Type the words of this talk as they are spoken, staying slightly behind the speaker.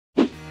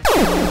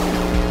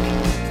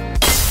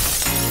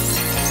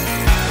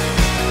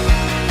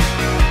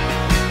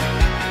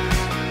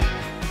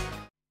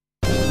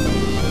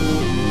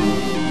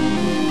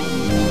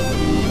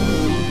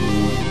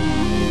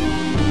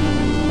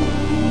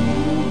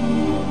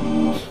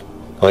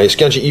Hi, it's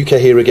Gadget UK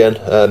here again.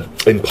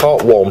 In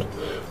part one,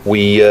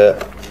 we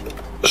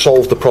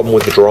solved the problem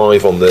with the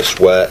drive on this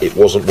where it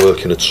wasn't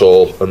working at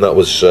all, and that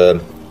was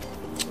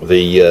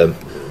the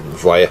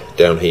wire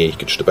down here. You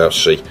can just about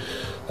see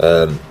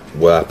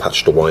where I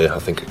patched a wire, I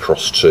think,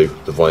 across to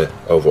the wire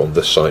over on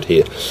this side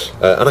here,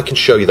 and I can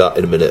show you that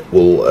in a minute.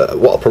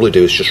 What I'll probably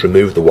do is just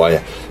remove the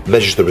wire,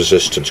 measure the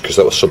resistance, because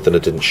that was something I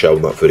didn't show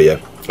in that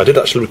video. I did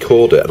actually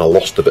record it and I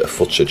lost a bit of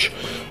footage,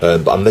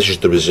 but I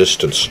measured the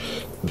resistance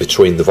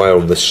between the wire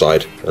on this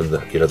side and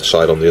the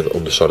side on the other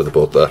underside of the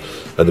board there,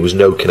 and there was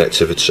no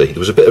connectivity. There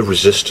was a bit of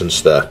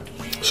resistance there,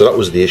 so that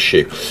was the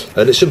issue.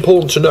 And it's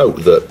important to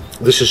note that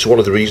this is one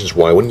of the reasons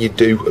why when you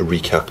do a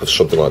recap of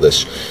something like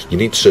this, you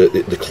need to,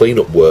 the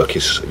cleanup work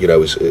is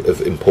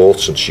of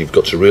importance. You've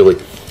got to really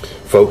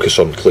focus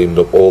on cleaning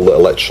up all the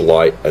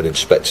electrolyte and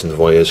inspecting the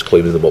wires,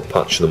 cleaning them up,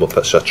 patching them up,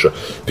 etc.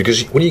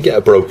 Because when you get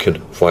a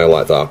broken wire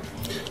like that,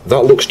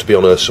 that looks to be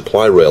on a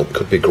supply rail, it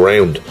could be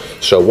ground.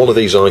 So one of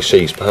these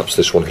ICs, perhaps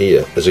this one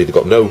here, has either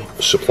got no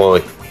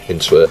supply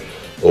into it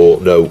or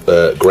no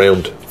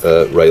ground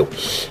rail,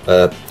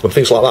 and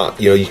things like that.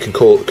 You can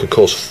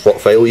cause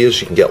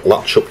failures. You can get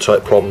latch up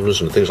type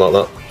problems and things like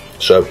that.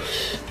 So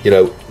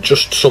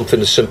just something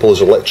as simple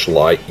as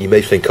electrolyte, you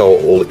may think, oh,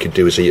 all it could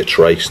do is eat a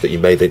trace that you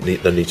may then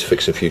need to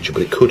fix in future,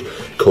 but it could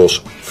cause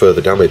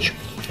further damage.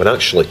 And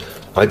actually,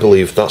 I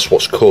believe that's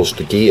what's caused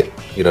the gear.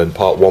 In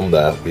part one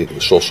there, we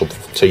saw some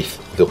teeth,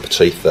 the upper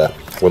teeth there,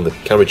 when the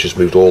carriage has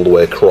moved all the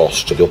way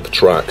across to the upper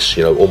tracks,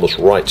 almost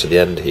right to the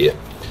end here.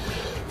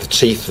 The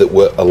teeth that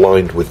were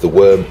aligned with the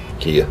worm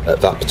gear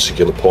at that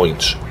particular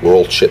point were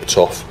all chipped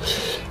off.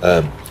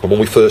 And when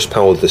we first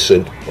powered this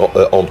on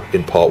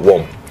in part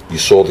one, you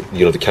saw that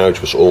the carriage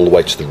was all the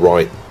way to the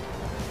right.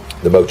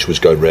 The motor was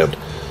going round.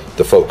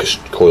 The focus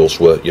coils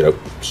were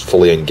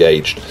fully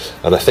engaged,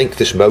 and I think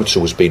this motor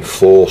was being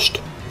forced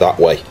that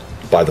way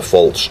by the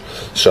faults.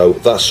 So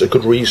that's a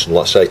good reason,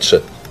 let's say,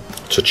 to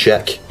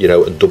check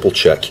and double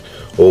check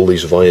all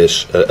these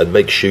wires and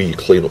make sure you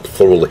clean up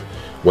thoroughly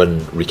when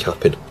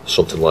recapping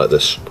something like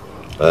this.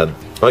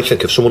 I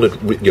think if someone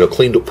had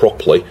cleaned up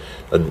properly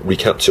and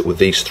recapped it with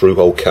these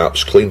through-hole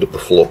caps, cleaned up the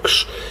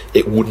flux,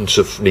 it wouldn't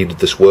have needed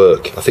this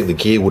work. I think the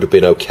gear would have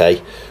been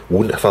okay,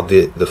 wouldn't have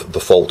had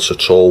the faults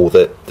at all with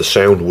it. The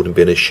sound wouldn't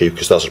be an issue,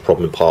 because that's a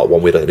problem in part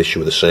one. We had an issue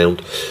with the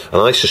sound,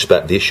 and I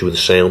suspect the issue with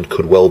the sound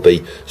could well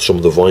be some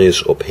of the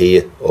wires up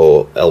here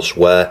or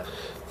elsewhere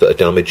that are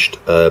damaged.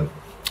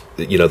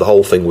 The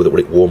whole thing with it,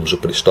 when it warms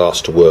up and it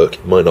starts to work,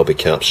 it might not be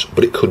caps,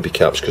 but it could be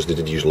caps because they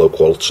did use low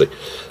quality.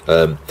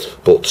 One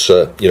of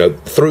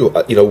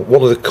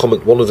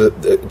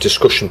the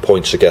discussion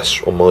points, I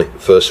guess, on my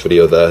first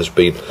video there has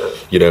been,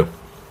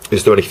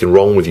 is there anything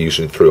wrong with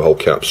using through-hole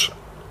caps?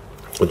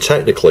 And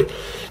technically,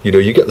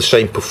 you get the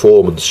same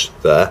performance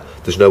there.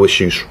 There's no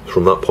issues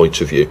from that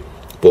point of view.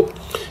 But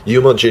you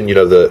imagine,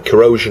 the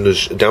corrosion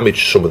has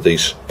damaged some of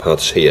these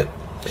pads here.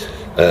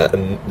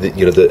 And the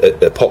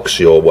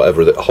epoxy or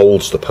whatever that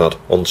holds the pad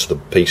onto the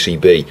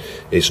PCB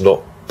is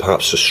not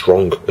perhaps as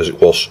strong as it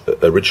was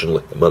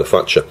originally at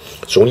manufacture.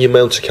 So when you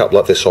mount a cap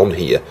like this on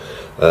here,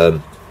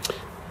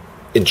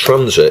 in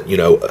transit,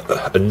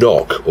 a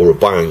knock or a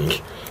bang,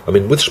 I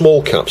mean, with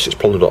small caps it's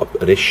probably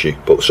not an issue,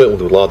 but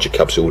certainly with larger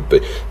caps it would be.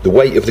 The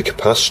weight of the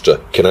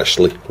capacitor can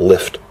actually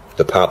lift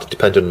the pad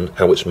depending on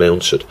how it's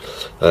mounted,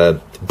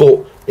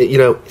 but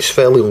it's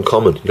fairly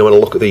uncommon. When I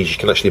look at these, you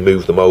can actually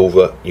move them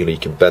over, you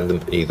can bend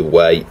them either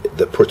way.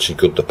 They're pretty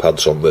good, the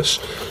pads on this.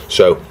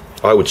 So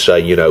I would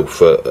say,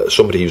 for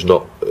somebody who's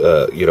not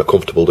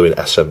comfortable doing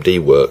SMD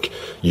work,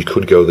 you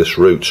could go this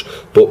route,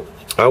 but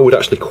I would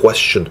actually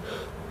question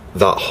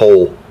that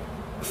whole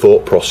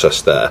thought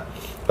process there.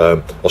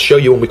 I'll show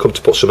you when we come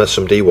to put some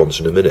SMD ones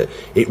in a minute.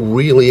 It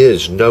really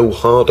is no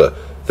harder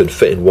than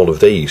fitting one of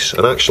these,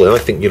 and actually I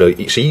think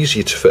it's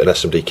easier to fit an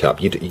SMD cap.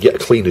 You get a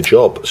cleaner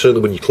job,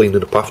 certainly when you're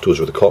cleaning up afterwards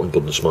with a cotton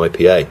bud and some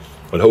IPA,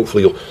 and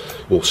hopefully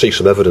we'll see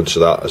some evidence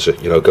of that as I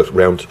go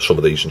around some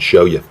of these and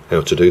show you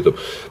how to do them.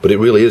 But it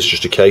really is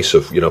just a case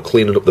of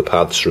cleaning up the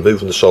pads,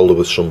 removing the solder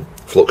with some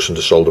flux and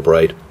a solder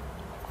braid,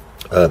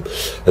 and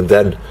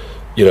then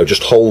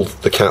just hold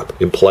the cap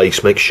in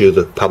place, make sure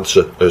the pads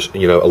are as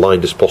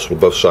aligned as possible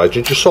both sides,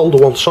 and just solder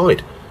one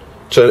side.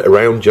 Turn it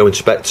around,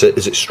 inspect it.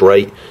 Is it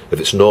straight? If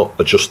it's not,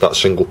 adjust that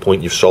single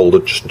point you've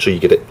soldered just until you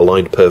get it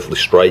aligned perfectly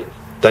straight.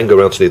 Then go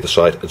around to the other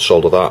side and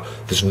solder that.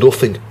 There's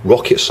nothing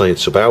rocket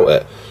science about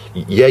it.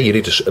 Yeah, you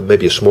need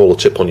maybe a smaller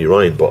tip on your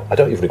iron, but I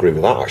don't even agree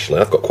with that, actually.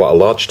 I've got quite a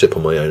large tip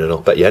on my iron, and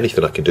I'll bet you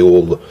anything I can do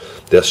all the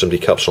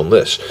SMD caps on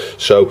this.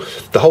 So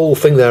the whole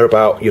thing there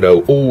about,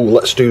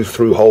 let's do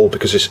through hole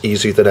because it's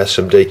easier than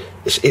SMD,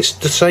 it's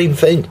the same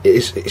thing.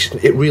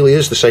 It really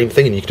is the same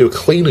thing, and you can do a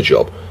cleaner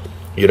job,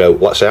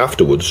 let's say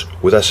afterwards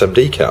with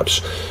SMD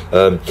caps.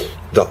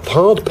 The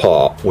hard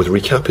part with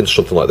recapping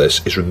something like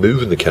this is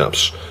removing the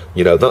caps.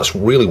 That's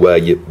really where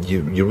you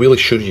really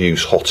should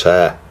use hot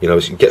air. You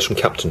get some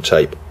Captain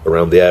tape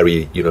around the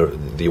area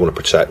that you want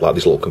to protect, like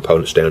these little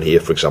components down here,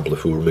 for example,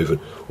 if we were removing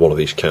one of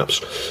these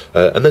caps,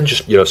 and then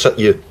just set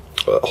your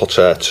hot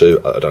air to,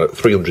 I don't know,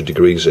 300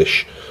 degrees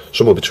ish,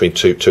 somewhere between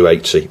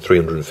 280,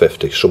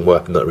 350,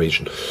 somewhere in that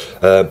region,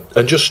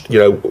 and just, you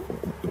know,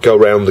 go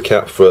around the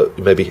cap for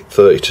maybe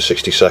 30 to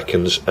 60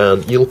 seconds,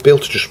 and you'll be able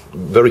to just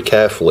very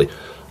carefully,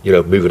 you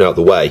know, move it out of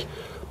the way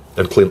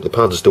and clean up the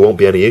pads. There won't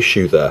be any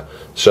issue there.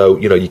 So,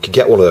 you know, you could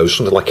get one of those,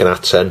 something like an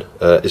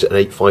A10, is it an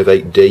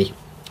 858D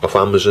off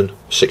Amazon,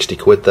 60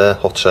 quid there,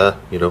 hot air,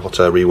 you know, hot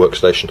air rework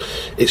station.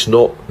 It's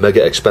not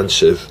mega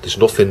expensive, there's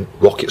nothing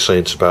rocket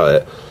science about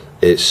it.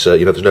 It's,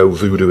 you know, there's no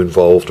voodoo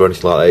involved or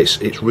anything like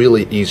that. It's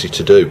really easy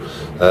to do.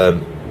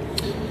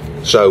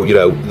 So, you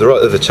know, there are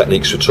other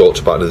techniques we talked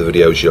about in the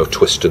videos, you know,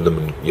 twisting them,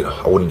 and, you know,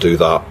 I wouldn't do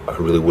that, I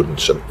really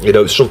wouldn't. You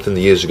know, it's something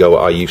the years ago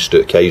I used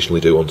to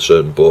occasionally do on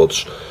certain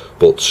boards,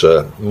 but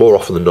more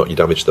often than not you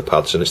damage the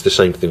pads, and it's the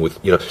same thing with,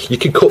 you know, you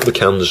can cut the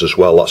cans as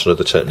well, that's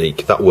another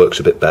technique, that works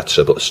a bit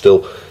better, but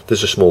still,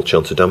 there's a small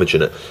chance of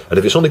damaging it. And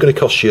if it's only going to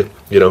cost you,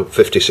 you know,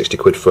 50, 60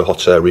 quid for a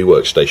hot air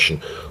rework station,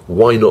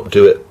 why not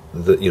do it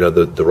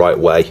the right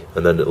way,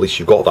 and then at least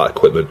you've got that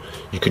equipment.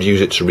 You could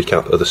use it to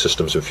recap other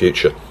systems in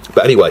future.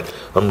 But anyway,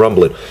 I'm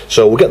rambling,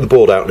 so we'll get the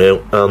board out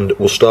now and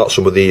we'll start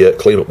some of the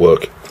cleanup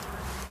work.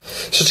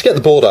 So to get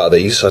the board out of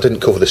these, I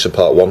didn't cover this in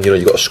part one, you know,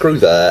 you've got a screw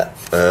there,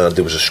 and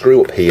there was a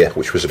screw up here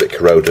which was a bit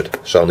corroded,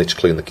 so I'll need to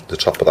clean the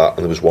top of that,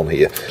 and there was one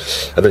here,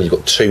 and then you've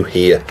got two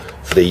here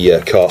for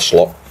the car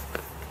slot.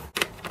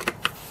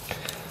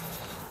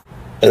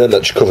 And then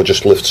that cover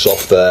just lifts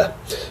off there.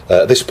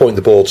 At this point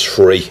the board's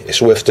free.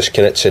 It's worth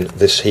disconnecting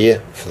this here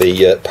for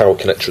the power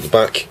connector at the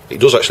back. It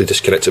does actually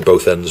disconnect at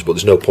both ends, but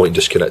there's no point in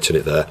disconnecting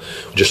it there.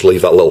 Just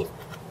leave that little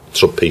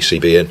sub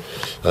PCB in.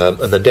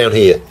 And then down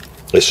here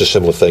it's a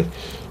similar thing.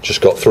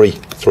 Just got three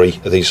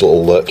of these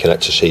little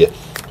connectors here.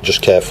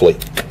 Just carefully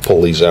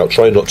pull these out.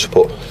 Try not to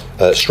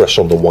put stress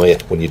on the wire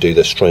when you do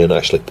this. Try and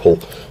actually pull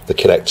the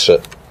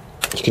connector.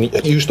 You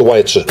can use the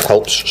wire to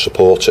help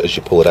support it as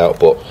you pull it out,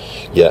 but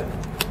yeah,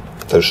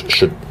 those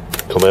should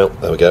come out.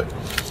 There we go.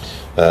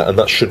 And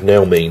that should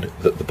now mean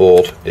that the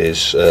board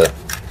is,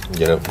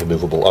 you know,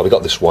 removable. Oh, we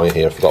got this wire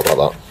here, I forgot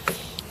about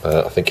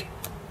that. I think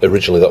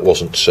originally that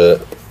wasn't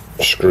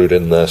screwed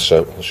in there,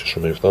 so let's just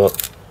remove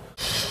that.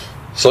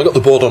 So I got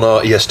the board on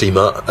our ESD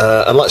mat,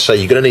 and let's say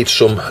you're going to need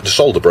some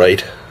solder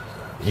braid,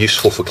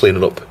 useful for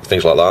cleaning up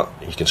things like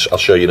that. I'll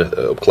show you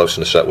up close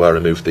in a sec where I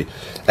removed the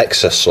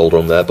excess solder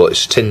on there, but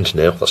it's tinned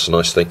now, that's a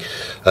nice thing.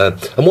 And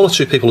one or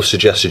two people have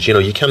suggested, you know,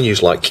 you can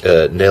use like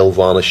nail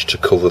varnish to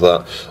cover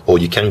that, or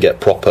you can get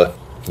proper,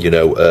 you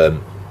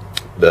know,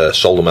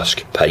 solder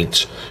mask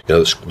paint, you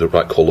know, it's the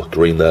right colour,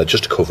 green there,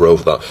 just to cover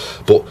over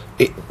that. But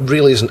it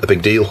really isn't a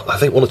big deal. I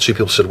think one or two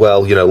people said,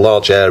 well, you know,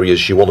 large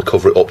areas you want to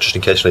cover it up just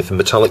in case anything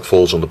metallic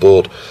falls on the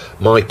board.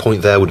 My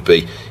point there would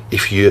be,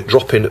 if you're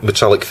dropping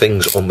metallic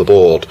things on the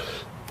board,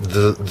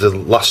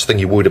 the last thing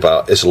you're worried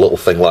about is a little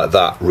thing like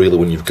that, really,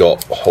 when you've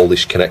got all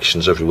these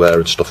connections everywhere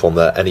and stuff on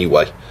there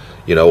anyway.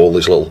 You know, all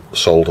these little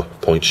solder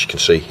points you can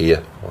see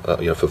here,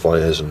 you know, for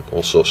wires and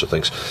all sorts of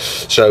things.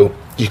 So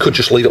you could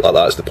just leave it like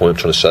that. Is the point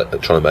I'm trying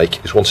to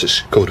make, is once it's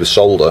covered with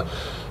solder,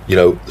 you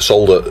know, the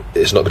solder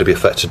is not going to be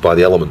affected by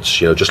the elements,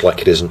 you know, just like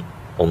it isn't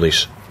on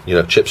these, you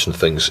know, chips and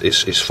things.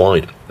 It's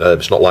fine.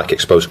 It's not like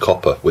exposed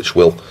copper, which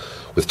will,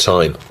 with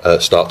time,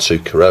 start to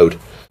corrode.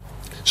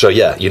 So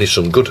yeah, you need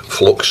some good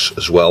flux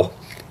as well.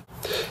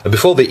 And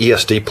before the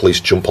ESD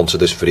police jump onto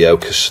this video,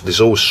 because there's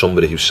always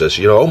somebody who says,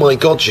 you know, oh my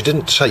god, you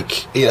didn't take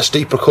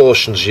ESD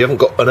precautions, you haven't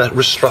got a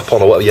wrist strap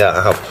on. Or well, yeah,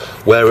 I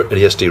have. Wear an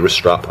ESD wrist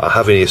strap. I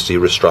have an ESD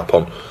wrist strap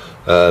on,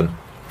 and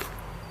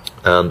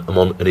I'm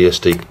on an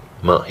ESD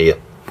mat here.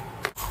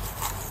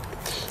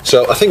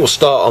 So I think we'll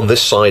start on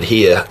this side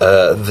here.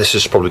 This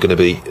is probably going to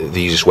be the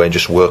easiest way, and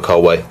just work our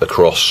way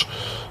across.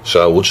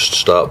 So we'll just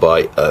start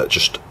by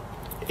just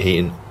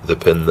heating the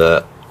pin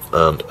there,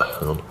 and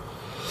hang on.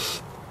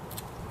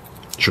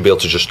 Should be able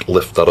to just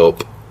lift that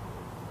up.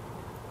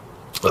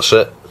 That's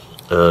it,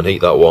 and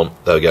heat that one.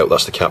 There we go,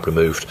 that's the cap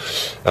removed.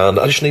 And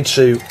I just need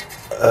to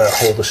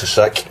hold this a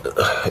sec.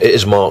 It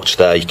is marked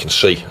there, you can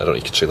see. I don't know if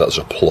you can see that, there's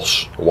a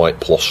plus, a white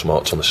plus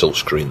marked on the silk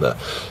screen there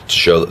to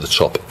show that the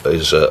top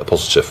is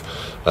positive.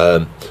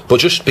 But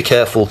just be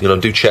careful, you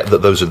know, do check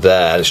that those are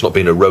there and it's not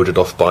being eroded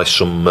off by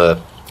some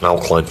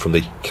alkaline from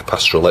the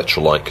capacitor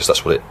electrolyte, because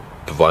that's what it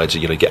provides.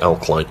 You know, you get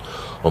alkaline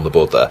on the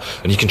board there,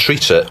 and you can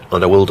treat it,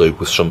 and I will do,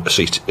 with some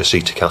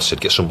acetic acid.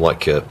 Get some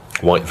like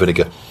white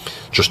vinegar,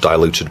 just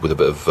diluted with a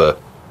bit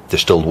of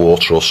distilled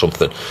water or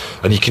something,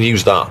 and you can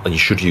use that, and you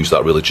should use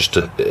that really, just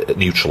to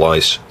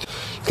neutralise.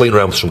 Clean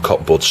around with some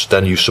cotton buds,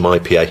 then use some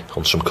IPA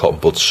on some cotton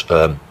buds,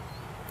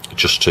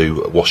 just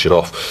to wash it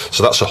off.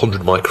 So that's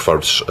 100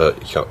 microfarads,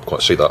 you can't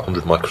quite see that,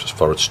 100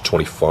 microfarads,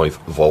 25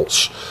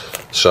 volts.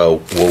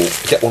 So we'll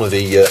get one of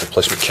the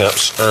replacement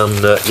caps,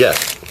 and yeah,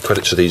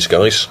 credit to these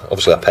guys.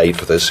 Obviously I paid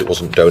for this, it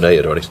wasn't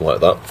donated or anything like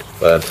that,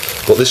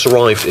 but this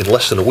arrived in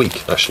less than a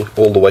week actually,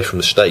 all the way from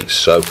the States,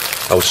 so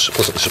I was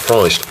pleasantly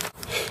surprised.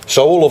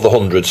 So all of the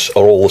hundreds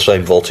are all the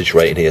same voltage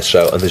rating here,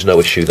 so, and there's no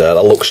issue there.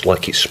 That looks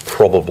like it's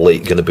probably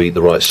going to be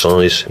the right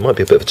size. It might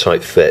be a bit of a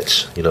tight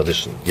fit, you know,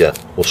 yeah,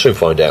 we'll soon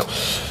find out.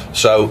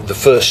 So the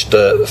first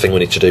thing we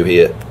need to do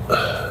here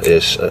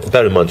is,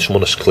 bear in mind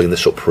someone has cleaned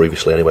this up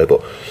previously anyway,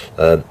 but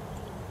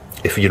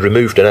if you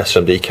removed an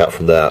SMD cap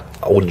from there,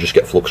 I wouldn't just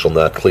get flux on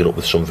there, clean up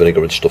with some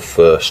vinegar and stuff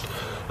first,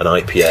 an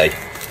IPA,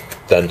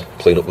 then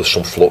clean up with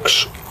some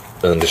flux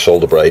and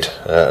desolder braid,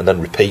 and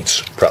then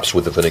repeat perhaps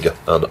with the vinegar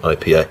and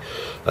IPA,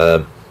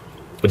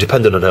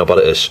 depending on how bad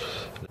it is.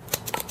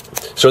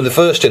 So in the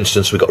first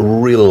instance we've got a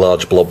really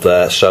large blob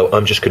there, so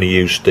I'm just going to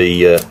use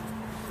the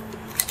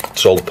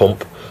solder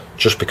pump,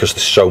 just because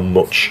there's so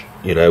much,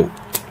 you know,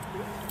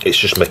 it's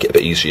just make it a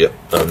bit easier,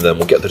 and then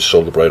we'll get the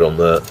desolder braid on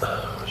there,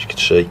 as you can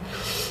see.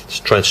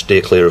 Just try and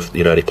steer clear of,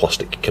 you know, any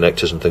plastic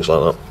connectors and things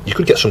like that. You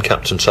could get some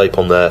Captain tape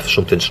on there if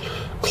something's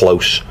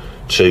close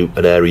to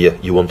an area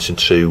you're wanting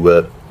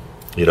to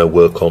you know,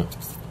 work on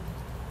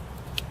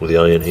with the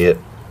iron here,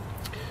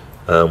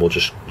 and we'll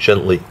just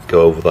gently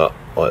go over that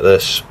like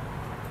this.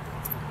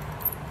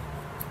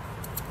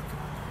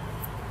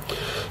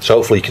 So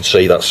hopefully you can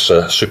see that's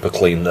super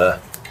clean there.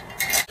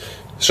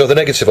 So the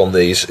negative on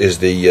these is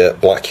the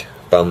black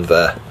band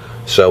there,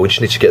 so we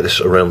just need to get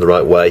this around the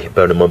right way,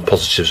 bearing in mind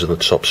positives on the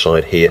top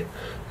side here,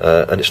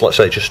 and it's like,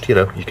 say, just, you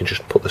know, you can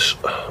just put this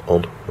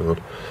on.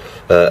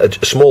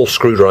 A small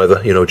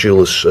screwdriver, you know, a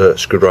jeweler's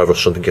screwdriver or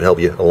something can help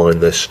you align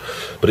this,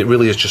 but it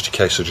really is just a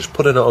case of just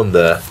putting it on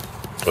there,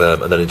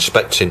 and then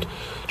inspecting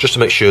just to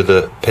make sure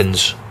the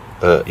pins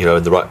you know,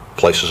 in the right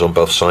places on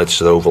both sides,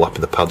 so they're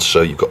overlapping the pads,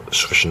 so you've got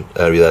sufficient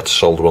area there to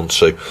solder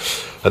onto.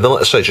 And then,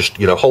 like I say, just,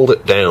 you know, hold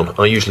it down.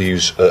 I usually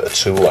use a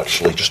tool,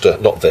 actually, just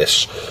not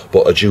this,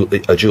 but a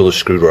jeweler's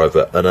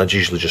screwdriver, and I'd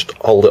usually just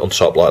hold it on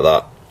top like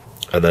that,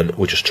 and then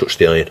we just touch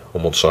the iron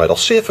on one side. I'll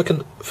see if I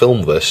can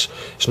film this.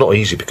 It's not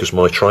easy because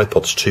my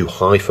tripod's too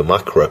high for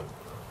macro.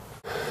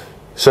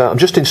 So I'm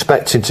just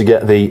inspecting to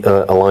get the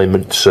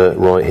alignment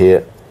right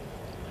here.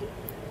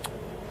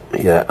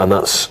 Yeah, and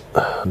that's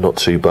not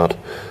too bad.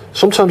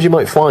 Sometimes you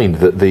might find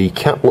that the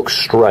cap looks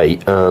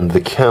straight and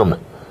the can,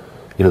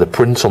 you know, the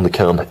print on the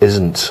can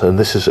isn't, and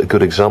this is a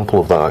good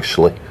example of that,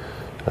 actually.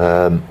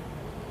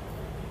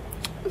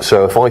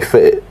 So if I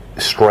fit it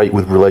straight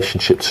with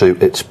relationship to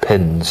its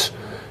pins,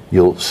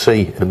 you'll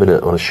see in a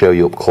minute when I show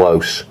you up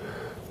close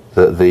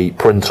that the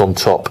print on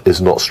top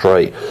is not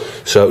straight.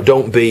 So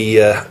don't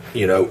be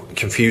you know,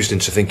 confused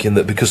into thinking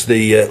that because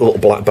the little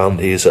black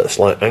band here is at a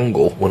slight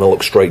angle when I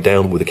look straight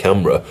down with the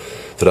camera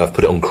that I've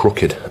put it on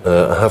crooked.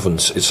 I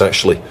haven't. It's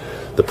actually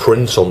the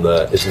print on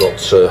there is not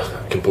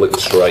completely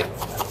straight.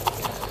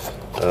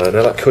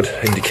 Now that could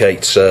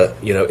indicate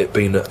you know, it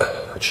being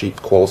a cheap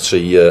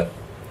quality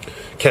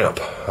cap.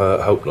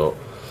 I hope not.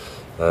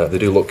 They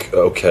do look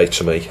okay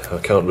to me. I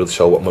can't really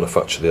tell what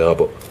manufacturer they are,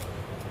 but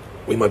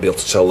we might be able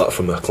to tell that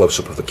from a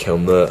close-up of the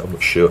can there, I'm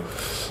not sure.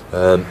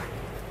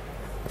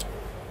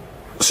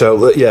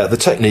 So yeah, the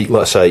technique,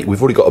 let's say,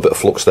 we've already got a bit of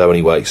flux there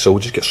anyway, so we'll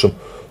just get some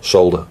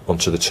solder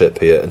onto the tip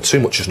here, and too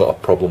much is not a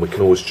problem. We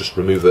can always just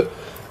remove it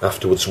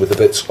afterwards with a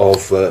bit of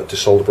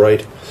desolder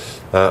braid.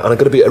 And I'm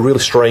going to be at a really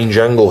strange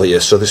angle here,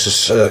 so this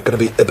is going to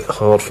be a bit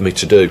hard for me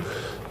to do,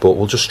 but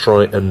we'll just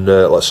try and,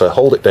 let's say,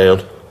 hold it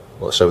down,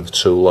 let's say with the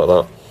tool like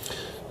that.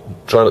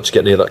 Try not to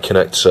get near that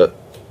connector.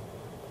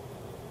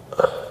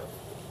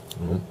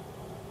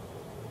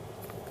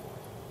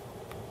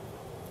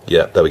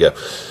 Yeah, there we go.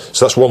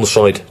 So that's one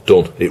side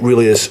done. It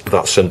really is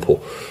that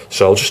simple.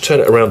 So I'll just turn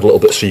it around a little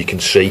bit so you can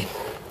see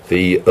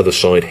the other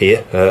side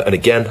here. And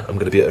again, I'm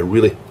going to be at a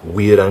really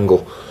weird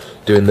angle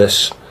doing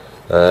this.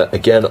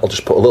 Again, I'll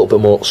just put a little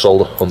bit more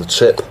solder on the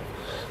tip.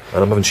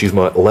 And I'm having to use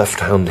my left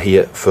hand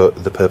here for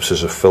the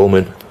purposes of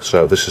filming.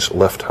 So this is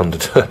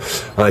left-handed.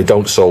 I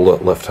don't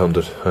solder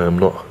left-handed. I am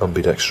not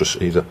ambidextrous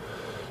either.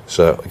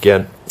 So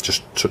again,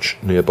 just touch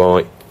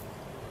nearby.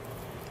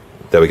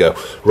 There we go.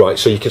 Right,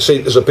 so you can see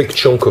there's a big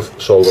chunk of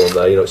solder on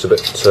there. You know, it's a bit,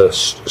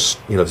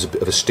 you know, there's a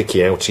bit of a sticky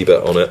outy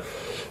bit on it.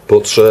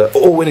 But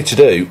all we need to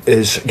do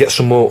is get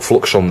some more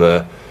flux on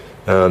there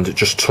and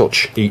just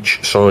touch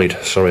each side.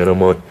 Sorry, I know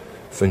my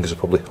fingers are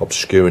probably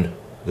obscuring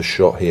the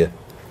shot here.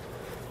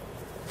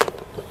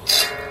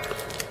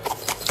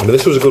 I mean,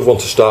 this was a good one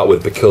to start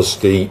with because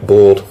the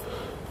board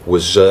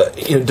was, you know,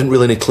 didn't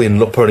really need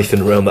cleaning up or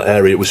anything around that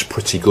area. It was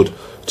pretty good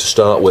to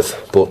start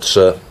with. But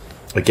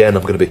again,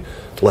 I'm going to be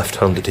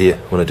left-handed here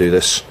when I do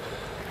this.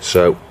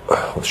 So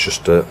let's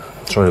just try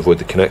and avoid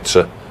the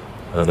connector.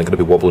 And I'm going to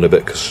be wobbling a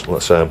bit because,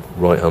 let's say, I'm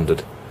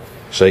right-handed.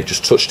 See,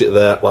 just touched it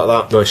there like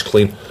that. Nice,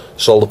 clean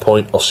solder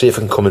point. I'll see if I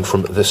can come in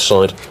from this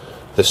side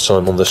this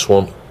time on this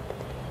one.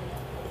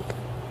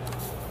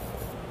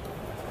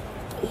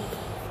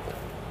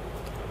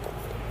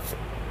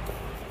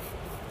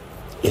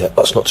 Yeah,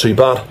 that's not too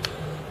bad.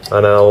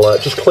 And I'll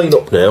just clean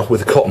up now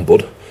with a cotton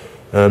bud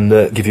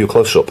and give you a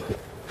close-up.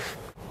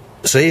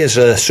 So here's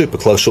a super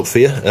close-up for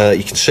you.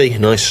 You can see a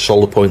nice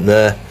solder point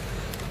there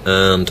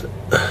and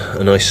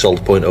a nice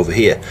solder point over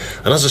here.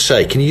 And as I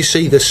say, can you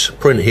see this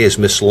print here is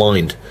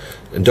misaligned?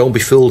 And don't be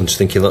fooled into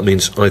thinking that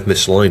means I've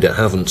misaligned it. I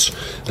haven't.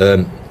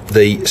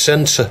 The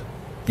centre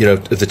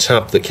the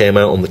tab that came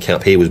out on the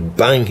cap here was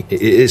bang.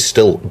 It is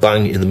still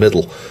bang in the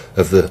middle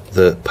of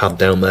the pad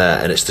down there,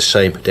 and it's the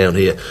same down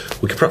here.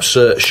 We could perhaps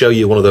show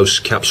you one of those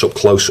caps up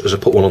close as I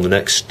put one on the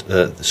next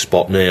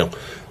spot now,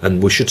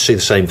 and we should see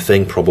the same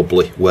thing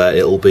probably, where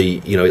it'll be,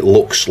 it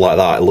looks like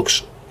that. It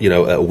looks, at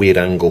a weird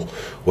angle,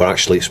 where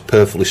actually it's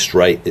perfectly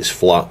straight, it's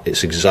flat,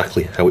 it's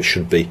exactly how it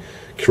should be,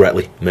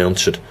 correctly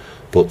mounted.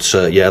 But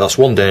yeah, that's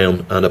one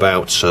down and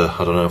about,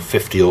 I don't know,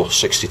 50 or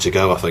 60 to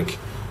go, I think.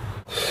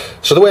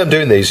 So the way I'm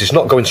doing these is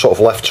not going sort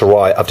of left to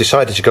right. I've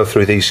decided to go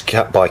through these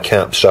cap by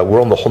cap. So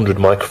we're on the 100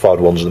 microfarad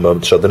ones at the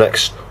moment. So the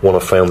next one I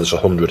found that's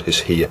 100 is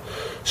here.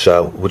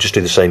 So we'll just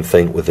do the same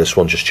thing with this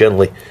one. Just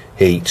gently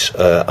heat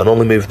and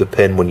only move the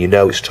pin when you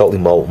know it's totally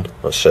molten.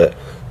 That's it.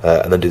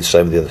 And then do the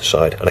same with the other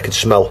side. And I can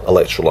smell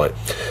electrolyte.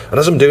 And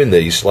as I'm doing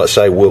these, let's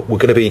say we're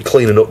going to be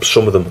cleaning up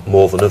some of them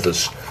more than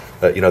others.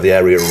 The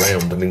area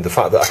around. I mean, the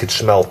fact that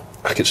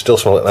I could still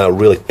smell it now,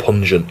 really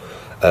pungent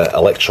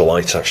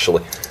electrolyte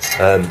actually.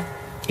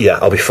 Yeah,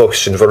 I'll be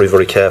focusing very,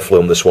 very carefully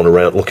on this one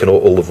around, looking at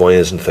all the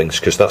wires and things,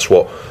 because that's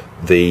what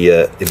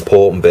the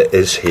important bit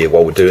is here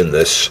while we're doing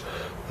this,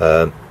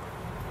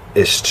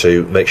 is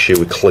to make sure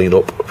we clean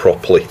up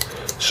properly.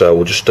 So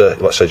we'll just,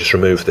 let's say, just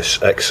remove this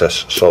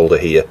excess solder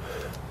here.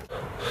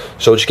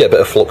 So we'll just get a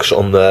bit of flux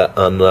on there,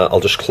 and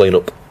I'll just clean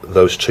up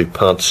those two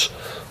pads.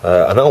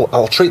 And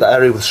I'll treat that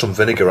area with some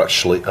vinegar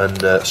actually, and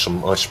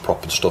some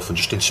isopropyl and stuff, and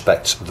just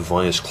inspect the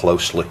wires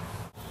closely.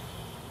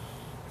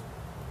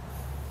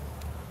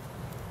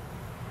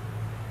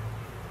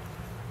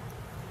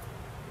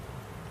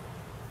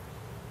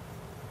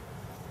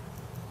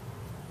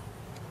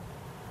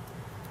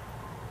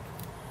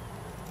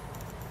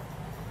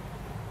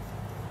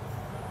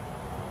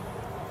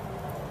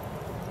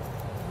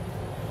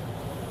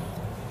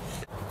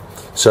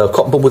 So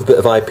cotton bud with a bit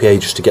of IPA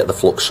just to get the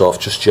flux off,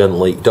 just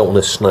gently. Don't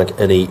want to snag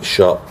any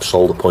sharp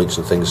solder points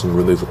and things, and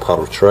remove a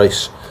powder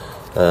trace.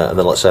 And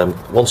then let's say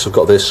once I've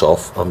got this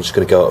off, I'm just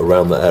going to go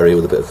around that area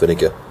with a bit of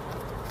vinegar.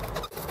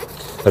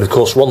 And of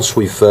course, once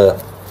we've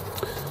done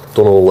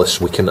all this,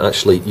 we can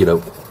actually,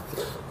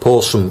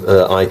 pour some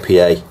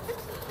IPA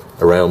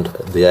around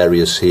the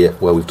areas here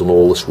where we've done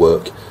all this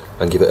work,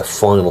 and give it a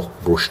final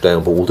brush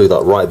down. But we'll do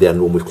that right at the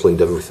end when we've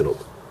cleaned everything up.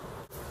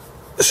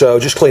 So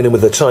just cleaning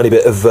with a tiny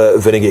bit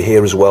of vinegar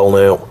here as well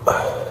now.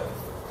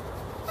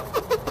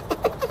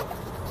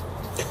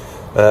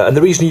 And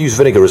the reason you use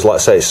vinegar is, like I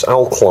say, it's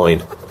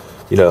alkaline.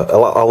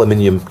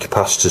 Aluminium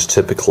capacitors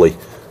typically,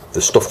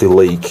 the stuff they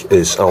leak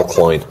is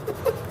alkaline.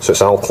 So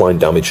it's alkaline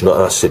damage,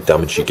 not acid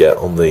damage you get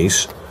on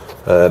these.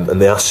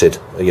 And the acid,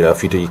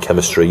 if you do your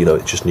chemistry,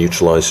 it just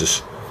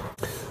neutralises.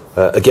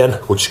 Again,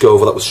 we'll just go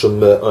over that with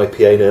some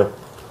IPA now.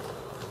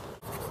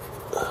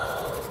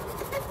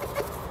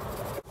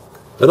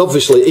 And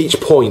obviously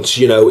each point,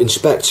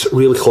 inspect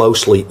really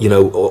closely,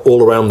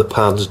 all around the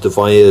pads, the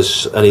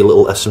wires, any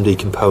little SMD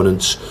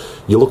components.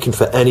 You're looking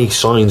for any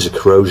signs of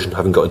corrosion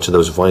having got into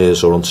those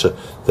wires or onto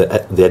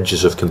the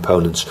edges of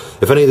components.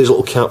 If any of these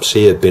little caps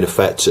here have been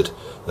affected,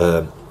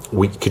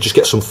 we could just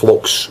get some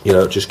flux,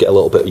 just get a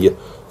little bit of your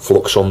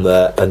flux on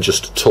there and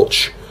just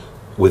touch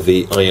with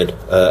the iron,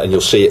 and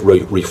you'll see it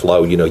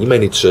reflow. You may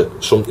need to,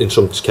 in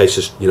some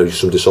cases, use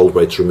some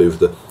desolderate to remove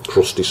the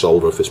crusty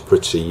solder if it's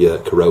pretty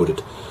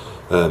corroded.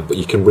 But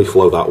you can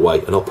reflow that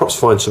way, and I'll perhaps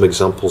find some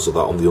examples of that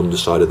on the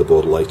underside of the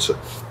board later.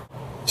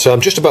 So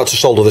I'm just about to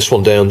solder this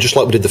one down, just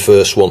like we did the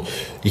first one.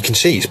 You can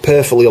see it's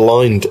perfectly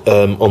aligned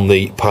on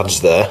the pads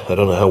there. I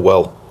don't know how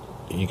well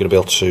you're going to be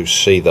able to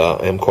see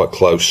that. I am quite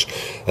close.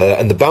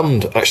 And the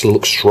band actually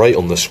looks straight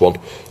on this one.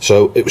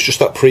 So it was just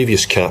that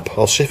previous cap.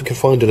 I'll see if I can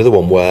find another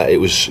one where it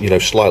was,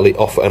 slightly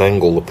off at an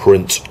angle, the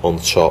print on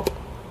the top.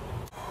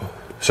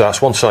 So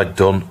that's one side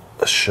done.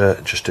 Let's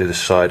just do this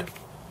side.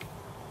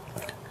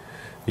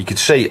 You can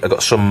see I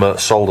got some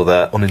solder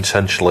there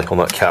unintentionally on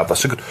that cap.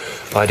 That's a good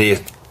idea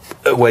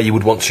where you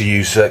would want to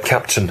use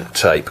Captain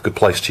tape. A good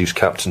place to use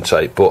Captain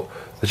tape. But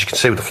as you can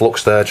see with the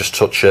flux there, just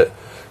touch it.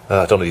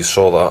 I don't know if you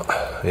saw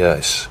that. Yeah,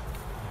 it's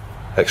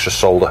extra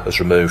solder is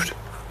removed.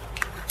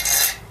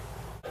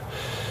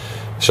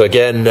 So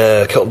again,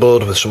 cotton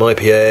bud with some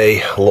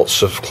IPA.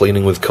 Lots of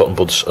cleaning with cotton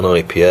buds and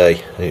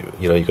IPA.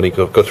 You're going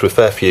to go through a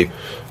fair few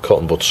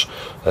cotton buds.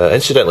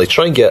 Incidentally,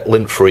 try and get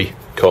lint-free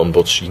cotton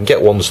buds. You can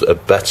get ones that are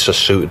better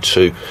suited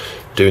to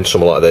doing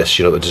something like this,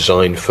 they're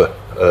designed for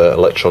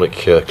electronic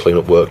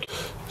cleanup work.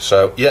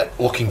 So yeah,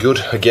 looking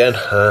good again.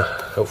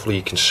 Hopefully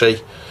you can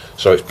see.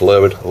 So it's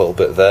blurred a little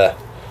bit there,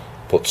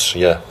 but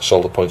yeah,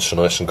 solder points are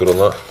nice and good on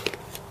that.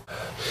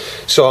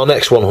 So our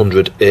next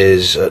 100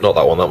 is not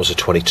that one, that was a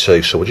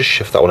 22, so we'll just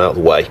shift that one out of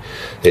the way.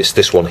 It's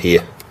this one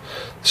here.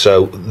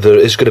 So there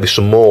is going to be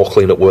some more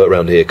clean-up work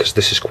around here, because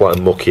this is quite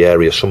a mucky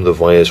area. Some of the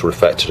wires were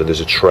affected, and there's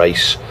a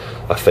trace,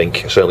 I think,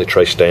 certainly a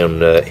trace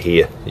down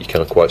here, you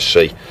can't quite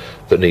see,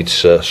 that needs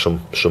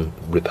some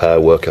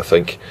repair work, I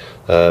think.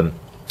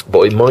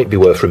 But it might be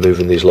worth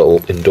removing these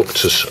little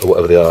inductors, or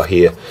whatever they are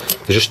here.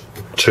 There's just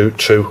two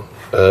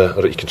I don't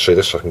know if you can see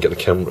this, so I can get the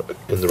camera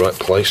in the right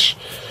place.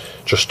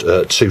 just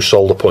 2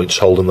 solder points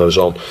holding those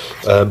on.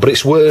 But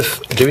it's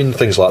worth doing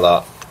things like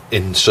that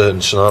in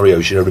certain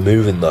scenarios, you know,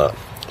 removing that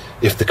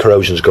if the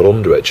corrosion's got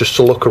under it, just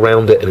to look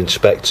around it and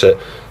inspect it,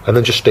 and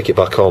then just stick it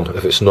back on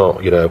if it's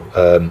not, you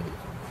know.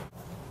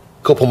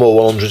 Couple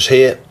more 100s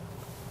here.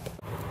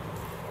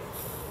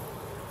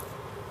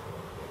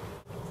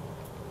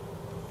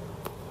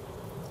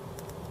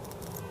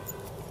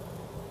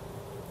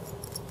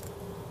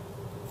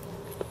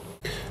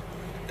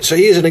 So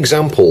here's an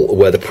example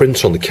where the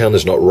print on the can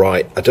is not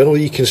right. I don't know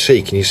what you can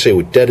see. Can you see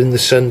we're dead in the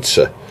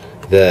centre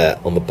there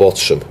on the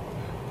bottom,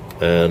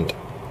 and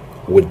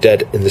we're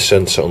dead in the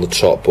centre on the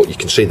top, but you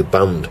can see the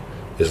band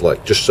is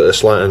like just at a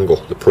slight angle,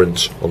 the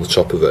print on the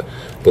top of it,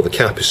 but the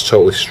cap is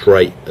totally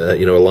straight,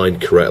 you know,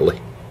 aligned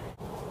correctly.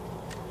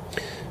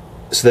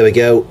 So there we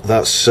go,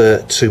 that's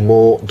 2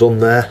 more done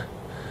there.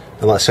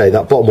 And like I say,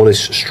 that bottom one is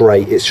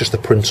straight, it's just the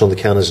print on the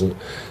can isn't.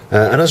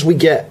 And as we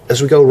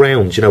go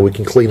around, you know, we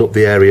can clean up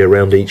the area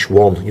around each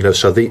one, you know,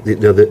 so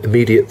the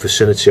immediate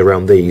vicinity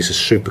around these is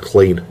super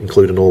clean,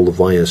 including all the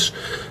wires.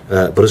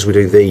 But as we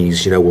do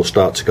these, you know, we'll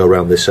start to go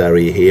around this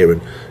area here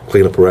and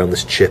clean up around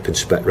this chip,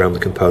 inspect around the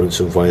components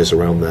and wires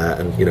around there,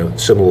 and, you know,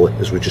 similarly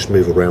as we just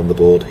move around the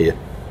board here.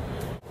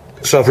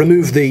 So I've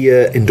removed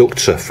the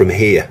inductor from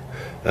here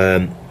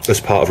as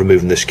part of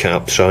removing this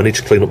cap, so I need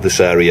to clean up this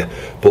area.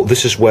 But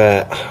this is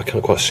where, I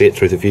can't quite see it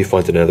through the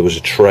viewfinder now, there was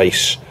a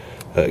trace,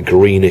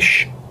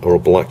 greenish, or a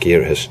black,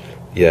 here it is,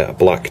 yeah, a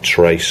black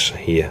trace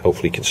here,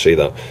 hopefully you can see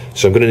that.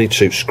 So I'm going to need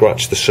to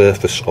scratch the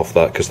surface off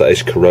that because that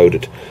is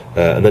corroded,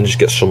 and then just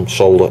get some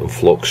solder and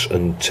flux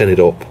and tin it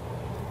up.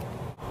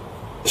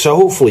 So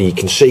hopefully you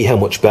can see how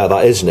much better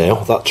that is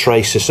now. That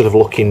trace, instead of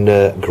looking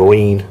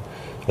green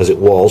as it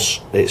was,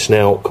 it's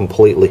now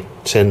completely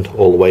tinned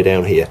all the way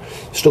down here.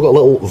 Still got a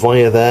little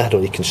via there, I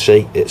don't know if you can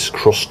see, it's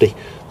crusty.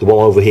 The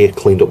one over here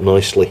cleaned up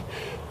nicely.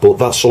 But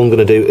that's all I'm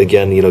going to do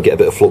again, you know, get a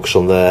bit of flux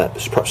on there,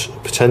 perhaps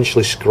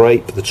potentially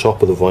scrape the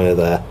top of the via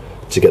there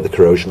to get the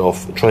corrosion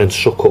off, try and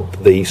suck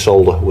up the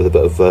solder with a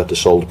bit of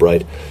desolder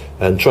braid,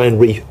 and try and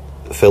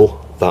refill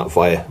that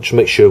via, just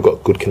make sure I've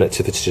got good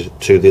connectivity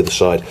to the other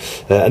side.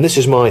 And this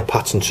is my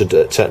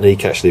patented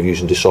technique actually of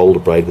using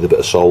desolder braid with a bit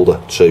of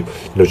solder to,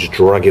 you know, just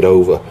drag it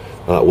over.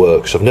 That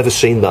works. I've never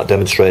seen that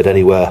demonstrated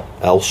anywhere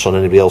else on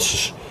anybody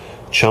else's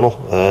channel.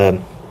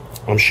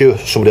 I'm sure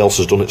somebody else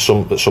has done it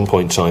at some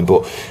point in time,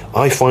 but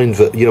I find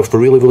that, you know, for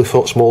really, really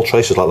small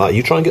traces like that,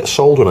 you try and get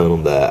soldering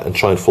on there and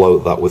try and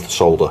float that with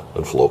solder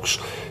and flux.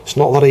 It's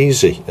not that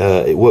easy.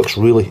 It works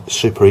really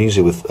super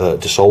easy with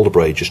desolder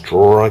braid, just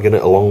dragging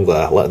it along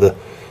there. Let the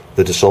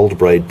desolder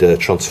braid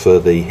transfer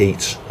the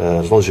heat.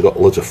 As long as you've got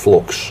loads of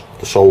flux,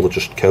 the solder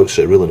just coats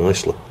it really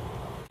nicely.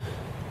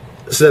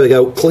 So there we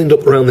go, cleaned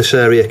up around this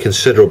area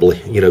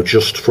considerably, you know,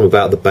 just from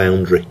about the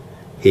boundary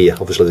here.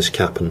 Obviously this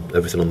cap and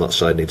everything on that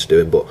side needs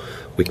doing, but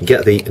we can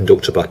get the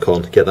inductor back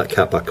on, get that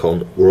cap back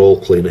on. We're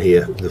all clean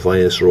here, the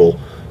wires are all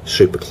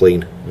super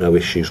clean, no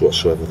issues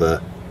whatsoever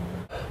there.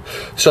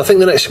 So I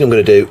think the next thing I'm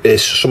going to do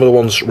is some of the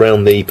ones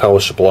around the power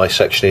supply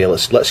section here.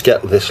 Let's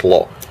get this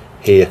lot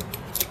here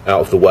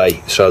out of the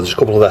way. So there's a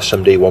couple of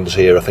SMD ones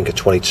here, I think a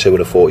 22 and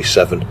a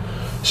 47.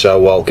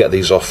 So I'll get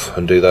these off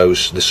and do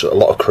those. There's a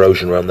lot of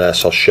corrosion around there,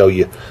 so I'll show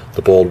you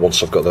the board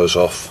once I've got those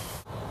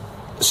off.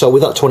 So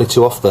with that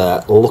 22 off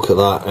there, look at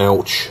that,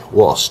 ouch,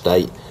 what a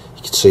state.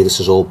 You can see this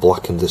is all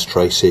blackened, this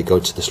trace here,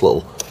 going to this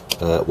little,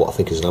 what I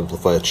think is an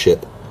amplifier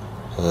chip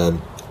for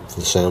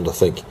the sound, I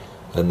think.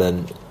 And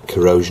then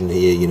corrosion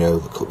here, you know,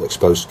 the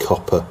exposed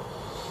copper.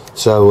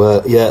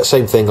 So yeah,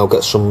 same thing, I'll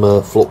get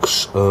some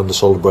flux and the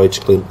solder braid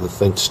to clean up the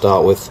thing to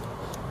start with.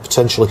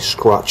 Potentially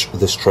scratch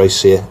this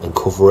trace here and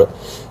cover it,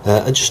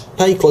 and just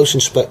pay close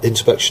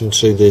inspection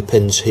to the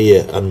pins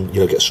here, and, you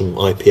know, get some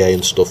IPA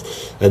and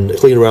stuff and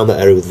clean around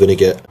that area with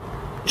vinegar.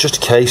 Just a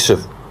case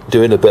of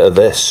doing a bit of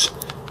this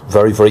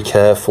very, very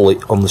carefully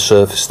on the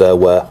surface there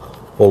where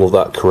all of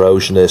that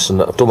corrosion is,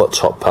 and I've done that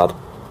top pad,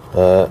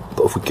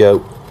 but if we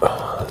go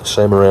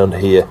same around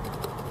here,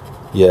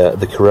 yeah,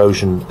 the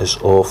corrosion is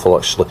awful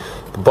actually.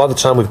 But by the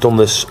time we've done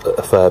this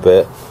a fair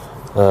bit,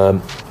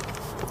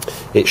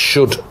 it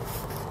should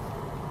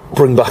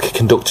bring back a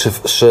conductive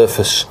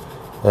surface,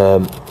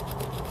 and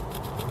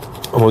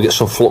we'll get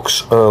some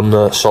flux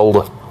on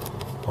solder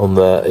on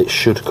there. It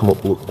should come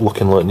up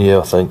looking like new,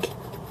 I think.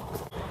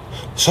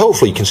 So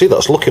hopefully you can see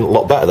that's looking a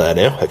lot better there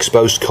now.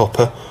 Exposed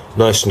copper,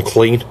 nice and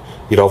clean.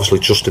 You know, obviously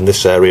just in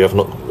this area, I've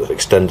not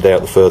extended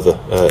out the further,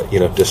 you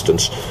know,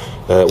 distance.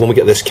 When we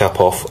get this cap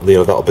off, you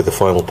know, that'll be the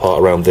final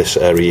part around this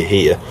area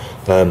here.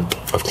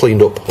 I've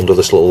cleaned up under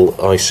this little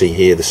IC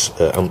here, this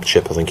amp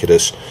chip I think it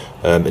is,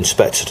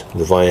 inspected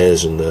the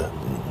wires and the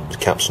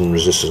caps and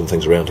resistors and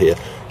things around here.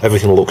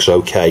 Everything looks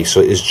okay,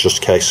 so it is just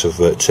a case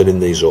of tinning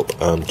these up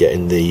and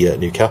getting the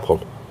new cap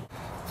on.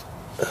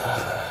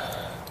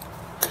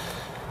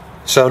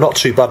 So not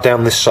too bad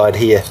down this side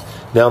here.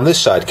 Now on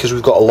this side, because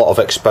we've got a lot of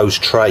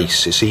exposed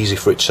trace, it's easy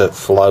for it to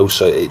flow,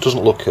 so it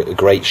doesn't look a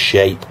great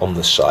shape on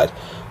this side.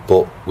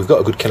 But we've got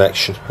a good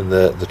connection, and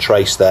the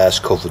trace there is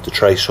covered, the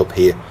trace up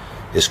here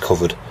is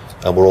covered.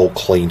 and we're all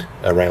clean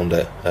around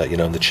it. You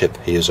know, and the chip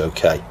here is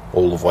okay.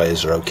 All the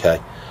wires are okay.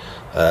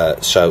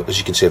 So as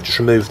you can see, I've just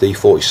removed the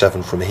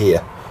 47 from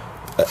here.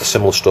 A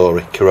similar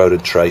story,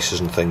 corroded traces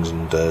and things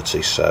and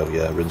dirty. So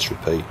yeah, rinse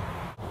repeat.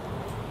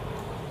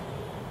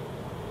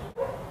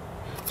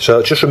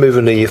 So just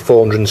removing the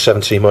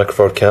 470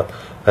 microfarad cap,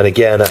 and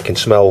again I can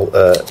smell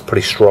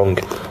pretty strong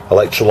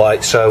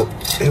electrolyte, so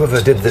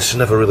whoever did this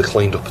never really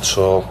cleaned up at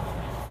all.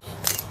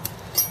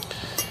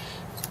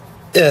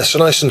 Yeah, so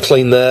nice and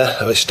clean there.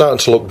 It's starting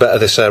to look better,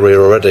 this area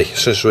already. As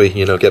soon as we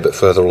get a bit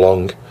further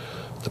along,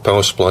 the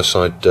power supply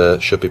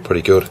side should be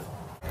pretty good.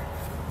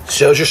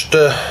 So just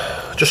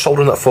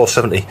soldering that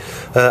 470.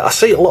 I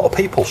see a lot of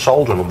people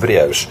soldering on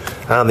videos,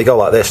 and they go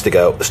like this, they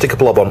go, stick a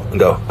blob on and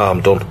go, oh,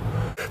 I'm done.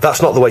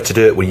 That's not the way to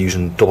do it when you're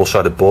using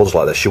double-sided boards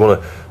like this. You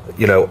want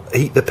to,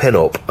 heat the pin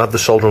up, add the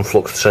solder and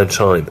flux at the same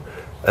time,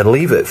 and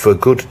leave it for a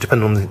good,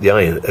 depending on the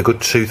iron, a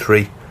good 2,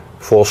 3,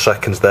 4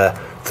 seconds there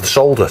for the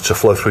solder to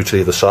flow through to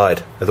the other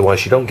side.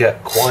 Otherwise, you don't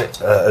get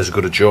quite as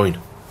good a join.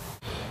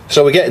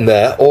 So we're getting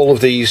there. All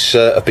of these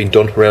have been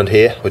done around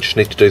here. We just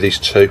need to do these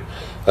two.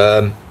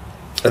 And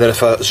then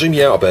if I zoom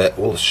you out a bit,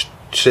 we'll see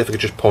if I could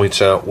just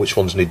point out which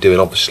ones need doing.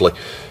 Obviously,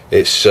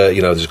 it's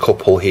there's a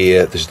couple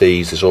here,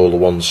 there's all the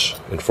ones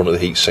in front of the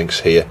heat sinks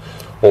here,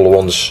 all the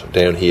ones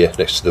down here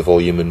next to the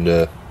volume and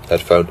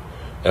headphone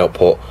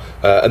output,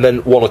 and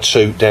then 1 or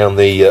 2 down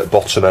the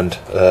bottom end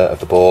of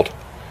the board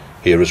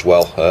here as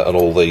well, and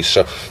all these.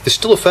 So there's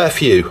still a fair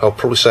few. I'll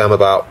probably say I'm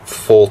about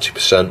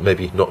 40%,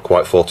 maybe not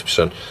quite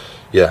 40%,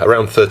 yeah,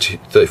 around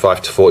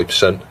 35 to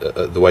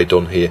 40% the way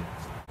done here.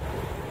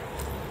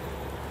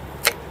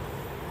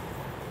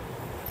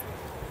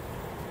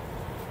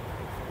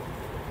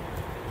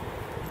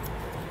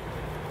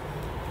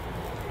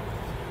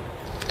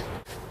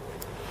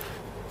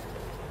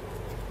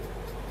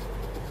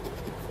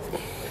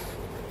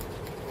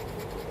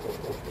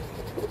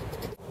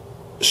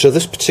 So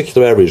this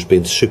particular area has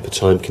been super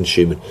time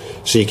consuming.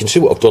 So you can see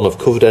what I've done. I've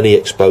covered any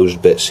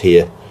exposed bits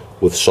here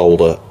with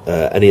solder.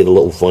 Any of the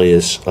little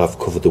wires, I've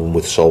covered them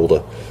with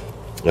solder.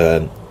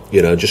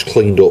 Just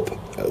cleaned up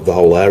the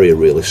whole area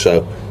really.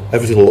 So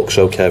everything looks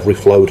okay. I've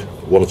reflowed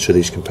 1 or 2 of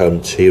these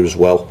components here as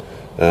well.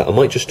 I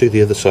might just do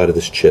the other side of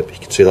this chip. You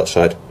can see that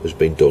side has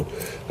been done.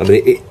 I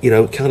mean,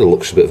 it kind of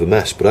looks a bit of a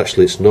mess, but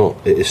actually it's not.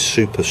 It is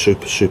super,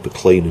 super, super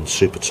clean and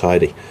super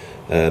tidy.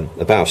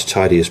 About as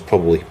tidy as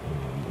probably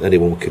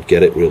anyone could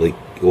get it, really,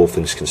 all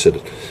things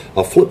considered.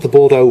 I'll flip the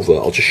board over.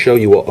 I'll just show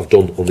you what I've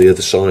done on the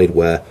other side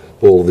where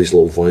all of these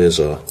little wires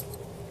are.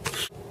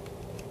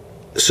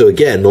 So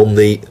again, on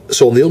the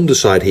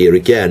underside here,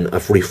 again,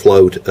 I've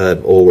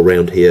reflowed all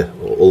around here,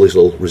 all these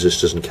little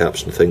resistors and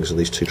caps and things, and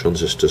these 2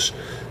 transistors,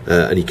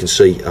 and you can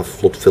see I've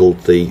flood filled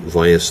the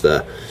wires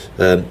there.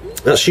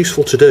 That's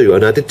useful to do,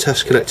 and I did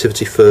test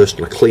connectivity first,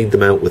 and I cleaned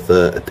them out with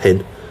a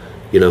pin.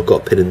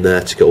 Got a pin in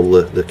there to get all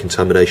the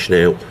contamination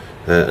out.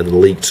 And then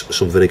leaked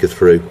some vinegar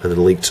through, and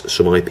then leaked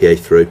some IPA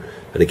through,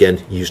 and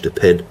again used a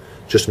pin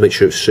just to make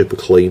sure it's super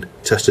clean.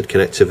 Tested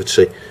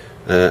connectivity,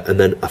 and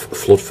then I've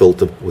flood filled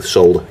them with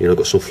solder.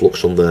 Got some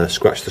flux on there,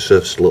 scratched the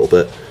surface a little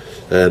bit,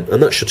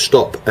 and that should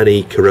stop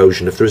any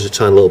corrosion. If there is a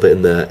tiny little bit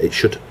in there, it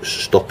should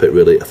stop it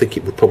really. I think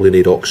it would probably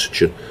need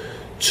oxygen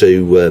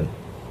to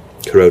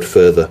corrode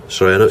further.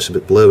 Sorry, I know it's a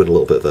bit blurred a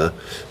little bit there.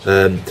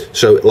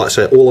 So like I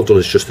say, all I've done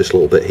is just this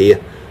little bit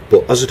here.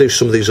 But as I do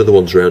some of these other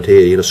ones around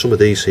here, some of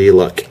these here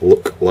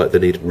look like they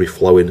need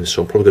reflowing,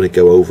 so I'm probably going to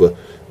go over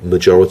the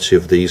majority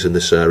of these in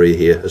this area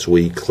here as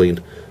we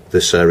clean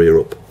this area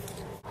up.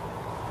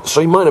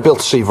 So you might not be able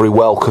to see very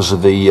well because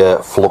of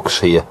the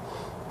flux here,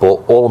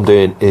 but all I'm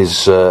doing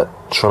is trying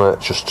to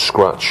just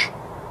scratch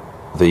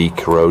the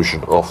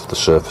corrosion off the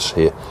surface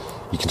here.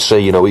 You can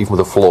see, even with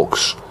the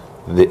flux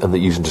and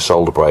using the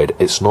solder braid,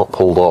 it's not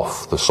pulled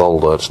off the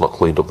solder, it's not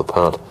cleaned up the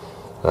pad.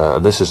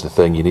 And this is the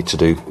thing, you need to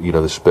do,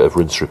 this bit of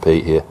rinse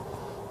repeat here.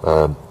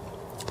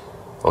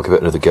 I'll give it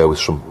another go with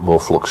some more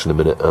flux in a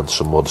minute and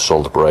some more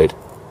solder braid.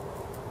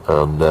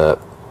 And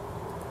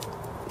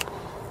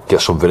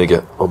get some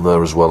vinegar on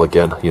there as well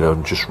again,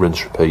 and just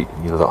rinse repeat,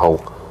 that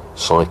whole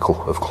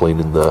cycle of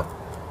cleaning there.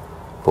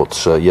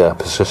 But yeah,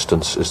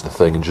 persistence is the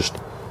thing, and just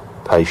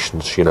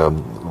patience,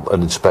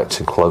 and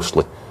inspecting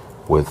closely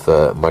with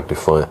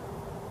magnifier.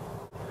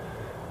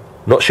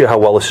 Not sure how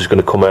well this is going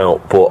to come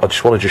out, but I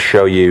just want to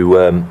show you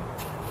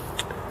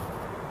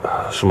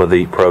some of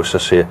the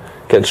process here.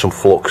 Getting some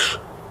flux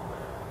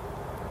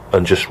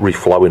and just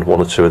reflowing 1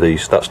 or 2 of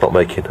these. That's not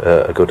making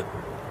a good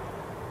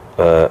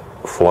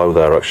flow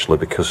there actually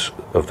because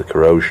of the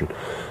corrosion.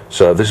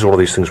 So this is one of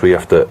these things where you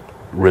have to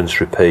rinse,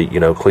 repeat,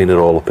 clean it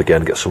all up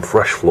again, get some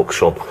fresh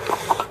flux on,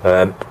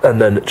 and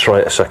then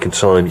try it a second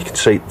time. You can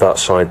see that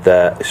side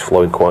there is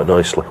flowing quite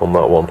nicely on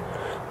that one.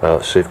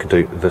 Let's see if we can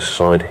do this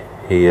side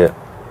here.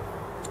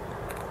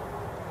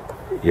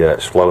 Yeah,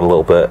 it's flowing a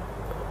little bit,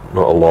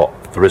 not a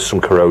lot. There is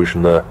some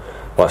corrosion there.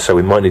 Like I say,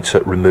 we might need to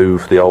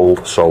remove the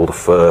old solder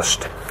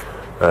first.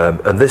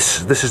 And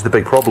this is the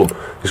big problem,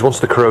 because once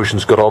the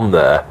corrosion's got on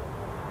there,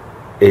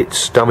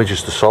 it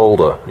damages the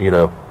solder,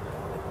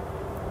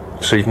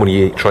 So even when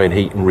you try and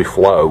heat and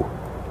reflow,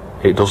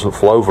 it doesn't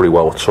flow very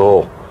well at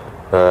all.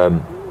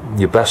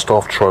 You're best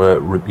off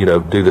trying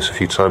to do this a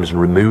few times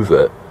and remove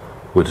it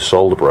with a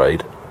solder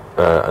braid,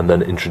 and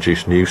then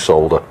introduce new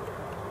solder.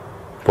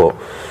 But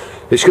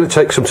it's going to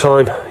take some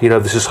time.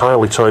 This is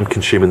highly time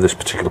consuming, this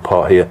particular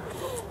part here,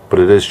 but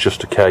it is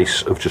just a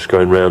case of just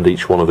going around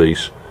each one of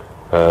these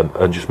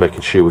and just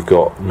making sure we've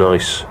got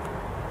nice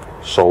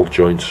solder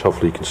joints.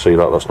 Hopefully you can see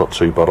that, that's not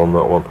too bad on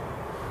that one.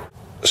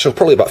 So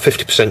probably about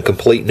 50%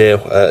 complete now.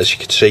 As you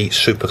can see,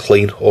 super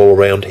clean all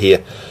around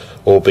here,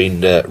 all been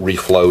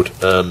reflowed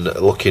and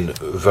looking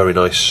very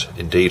nice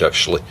indeed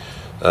actually.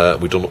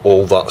 We've done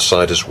all that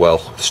side as well.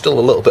 There's still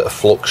a little bit of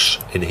flux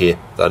in here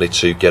that I need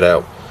to get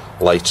out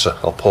later.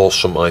 I'll pour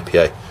some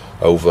IPA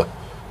over.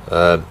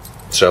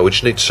 So we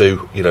just need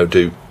to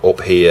do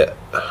up here,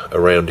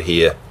 around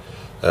here,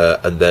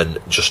 and then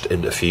just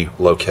in a few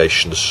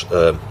locations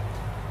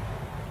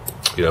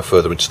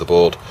further into the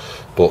board.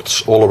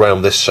 But all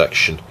around this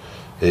section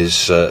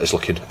is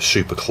looking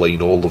super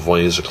clean. All the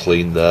wires are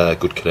clean there,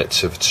 good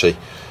connectivity.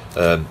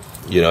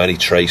 Any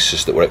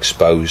traces that were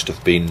exposed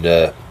have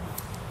been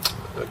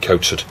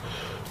coated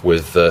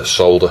with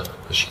solder,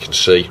 as you can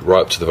see,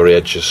 right up to the very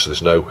edges, so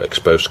there's no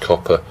exposed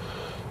copper.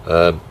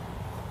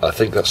 I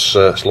think that's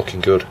looking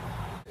good.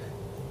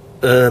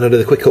 And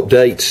another quick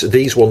update,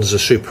 these ones are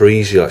super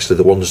easy actually,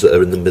 the ones that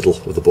are in the middle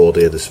of the board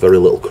here. There's very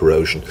little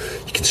corrosion.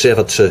 You can see I've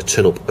had to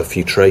turn up a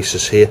few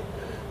traces here.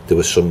 There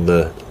was some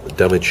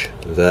damage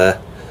there,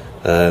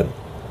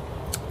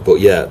 but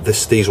yeah,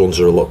 these ones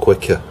are a lot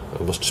quicker.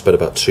 I must have spent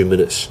about 2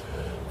 minutes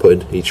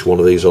putting each one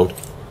of these on.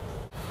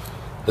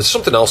 There's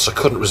something else I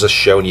couldn't resist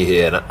showing you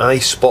here, and I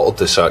spotted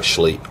this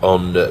actually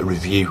on a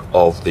review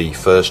of the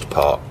first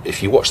part.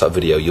 If you watch that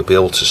video, you'll be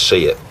able to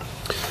see it.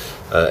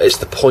 It's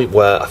the point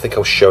where I think I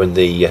was showing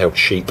how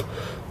cheap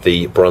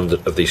the brand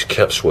of these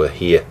caps were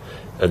here,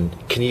 and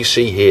can you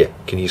see here?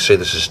 Can you see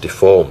this is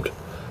deformed?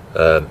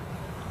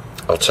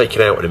 I'll take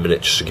it out in a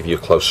minute just to give you a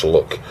closer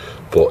look,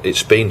 but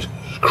it's been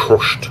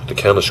crushed. The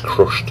can is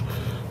crushed.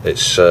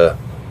 It's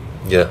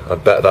yeah, I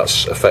bet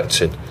that's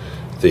affecting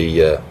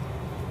the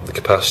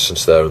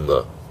capacitance there and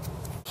that.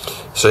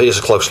 So here's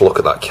a closer look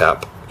at that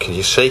cap. Can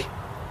you see?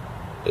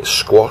 It's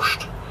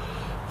squashed.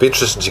 Be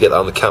interesting to get that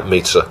on the cap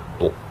meter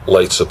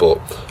later, but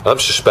I'm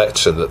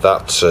suspecting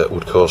that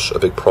would cause a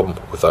big problem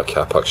with that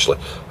cap actually.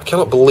 I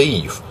cannot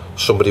believe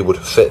somebody would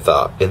fit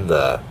that in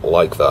there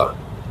like that.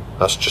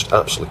 That's just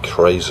absolutely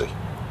crazy.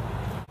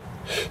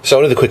 So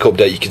another quick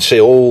update, you can see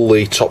all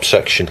the top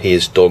section here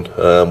is done.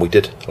 We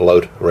did a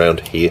load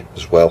around here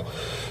as well.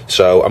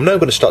 So I'm now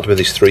going to start doing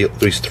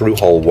these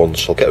through-hole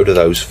ones. I'll get rid of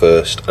those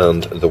first,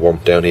 and the one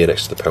down here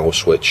next to the power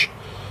switch.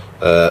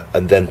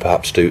 And then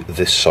perhaps do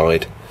this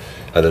side,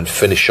 and then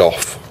finish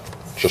off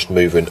just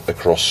moving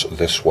across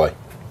this way,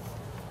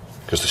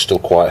 because there's still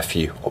quite a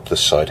few up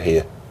this side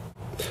here.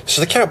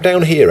 So the cap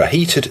down here, I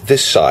heated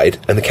this side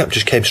and the cap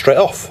just came straight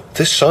off.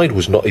 This side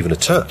was not even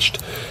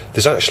attached.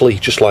 There's actually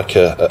just like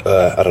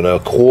I don't know, a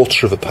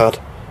quarter of a pad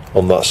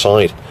on that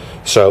side.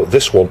 So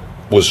this one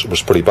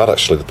was pretty bad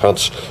actually, the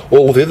pads.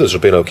 All of the others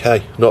have been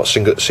okay. Not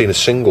seen a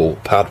single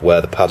pad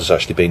where the pad has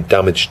actually been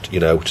damaged,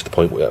 to the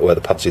point where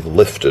the pad's either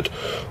lifted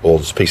or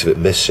there's a piece of it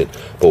missing.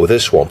 But with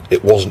this one,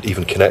 it wasn't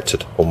even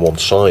connected on one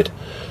side.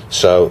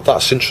 So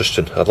that's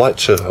interesting. I'd like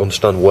to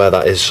understand where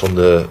that is on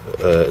the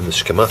in the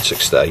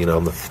schematics there,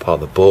 on the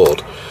part of the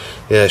board.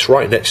 Yeah, it's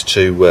right next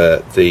to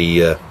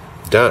the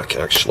DAC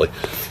actually.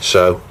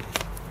 So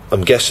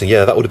I'm guessing,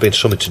 yeah, that would have been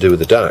something to do with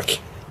the DAC.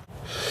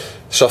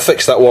 So I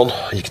fixed that one.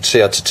 You can see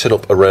I had to tin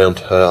up around.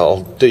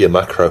 I'll do your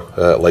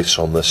macro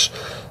later on this,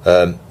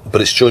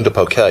 but it's joined up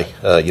okay.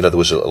 There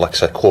was like I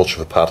said, a quarter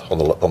of a pad on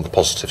the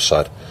positive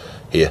side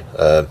here.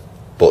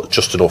 But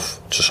just enough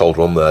to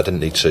solder on there. I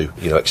didn't need to,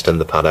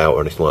 extend the pad out or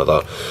anything like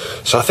that.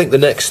 So I think the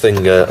next thing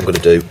I'm going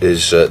to do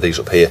is these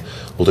up here.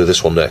 We'll do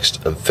this one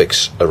next and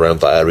fix around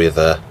that area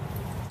there.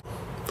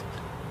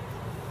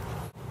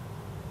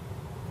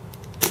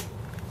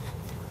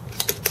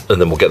 And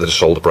then we'll get the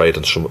solder braid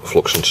and some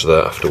flux into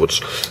there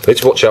afterwards. I need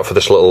to watch out for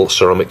this little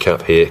ceramic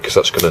cap here, because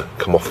that's going to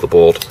come off the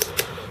board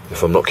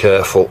if I'm not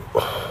careful.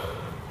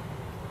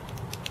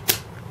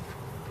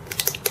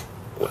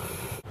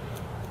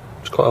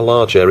 Quite a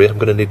large area. I'm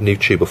going to need a new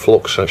tube of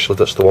flux actually.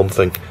 That's the one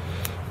thing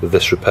with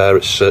this repair.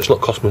 It's not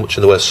cost me much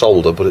in the way of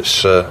solder, but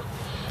it's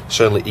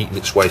certainly eaten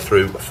its way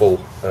through a full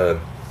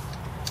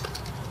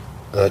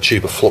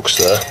tube of flux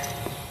there.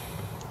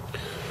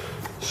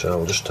 So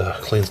I'll just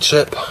clean the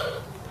tip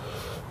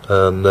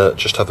and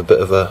just have a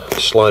bit of a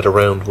slide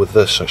around with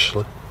this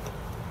actually.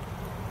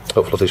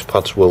 Hopefully these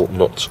pads will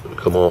not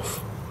come off.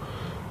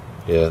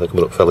 Yeah, they're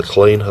coming up fairly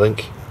clean, I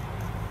think.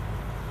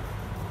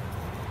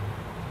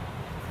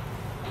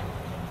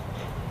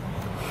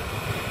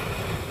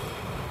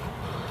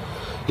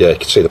 Yeah, you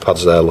can see the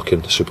pads there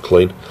looking super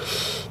clean.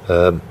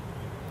 And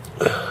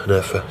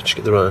if I just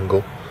get the right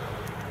angle,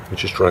 we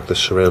just drag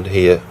this around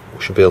here,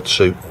 we should be able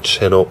to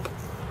tin up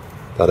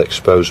that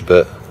exposed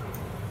bit.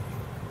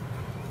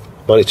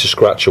 Might need to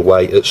scratch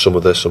away at some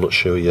of this, I'm not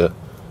sure yet.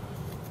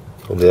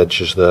 on the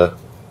edges there.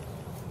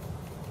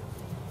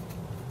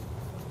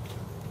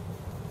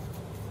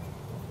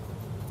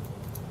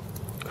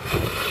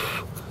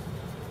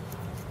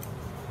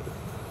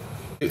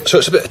 So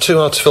it's a bit too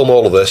hard to film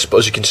all of this, but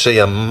as you can see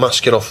I'm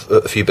masking off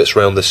a few bits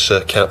around this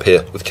cap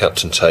here with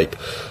Captain tape.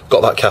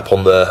 Got that cap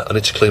on there. I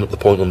need to clean up the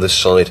point on this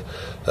side.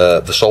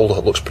 The solder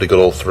looks pretty good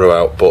all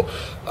throughout, but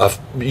I've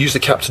used the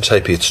Captain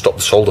tape here to stop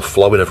the solder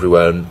flowing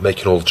everywhere and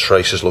making all the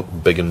traces look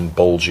big and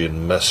bulgy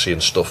and messy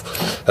and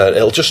stuff.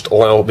 It'll just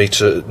allow me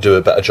to do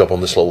a better job on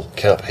this little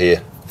cap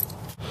here.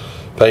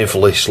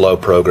 Painfully slow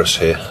progress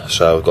here,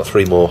 so I've got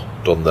 3 more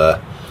done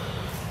there.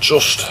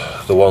 Just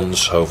the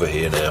ones over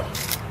here now.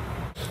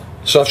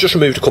 So I've just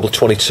removed a couple of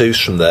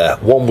 22s from there.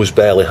 One was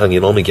barely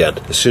hanging on again.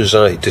 As soon as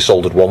I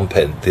desoldered one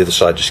pin, the other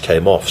side just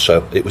came off,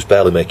 so it was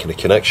barely making a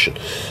connection.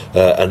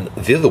 And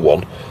the other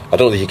one, I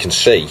don't know if you can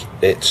see,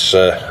 it's,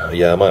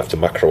 yeah, I might have to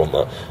macro on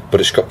that,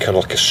 but it's got kind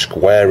of like a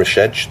squarish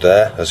edge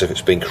there, as if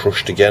it's been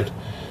crushed again.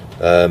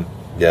 Yeah,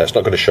 it's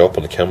not going to show up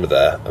on the camera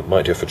there. It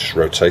might do if it just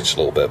rotates a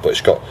little bit, but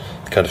it's got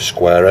a kind of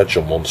square edge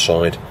on one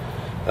side.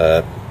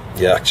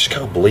 Yeah, I just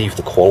can't believe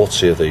the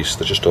quality of these.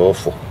 They're just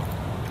awful.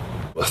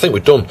 I think we're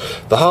done.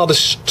 The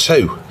hardest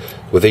two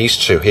were these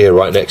two here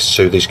right next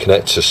to these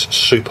connectors.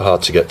 Super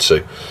hard to get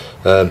to.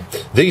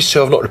 These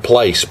two I've not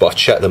replaced, but I've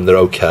checked them, they're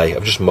okay.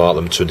 I've just marked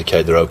them to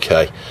indicate they're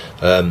okay.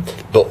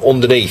 But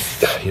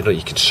underneath, you know,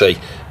 you can see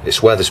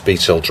it's where this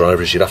B-tail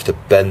driver is. You'd have to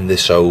bend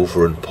this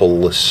over and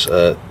pull this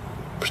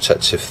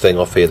protective thing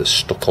off here that's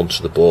stuck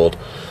onto the board.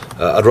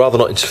 I'd rather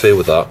not interfere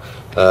with that.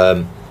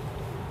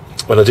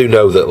 And I do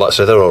know that, like I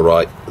say, they're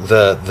alright.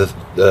 They're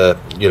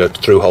you know,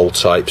 through-hole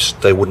types.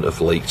 They wouldn't have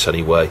leaked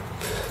anyway.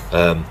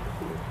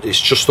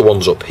 It's just the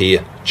ones up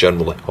here,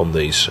 generally, on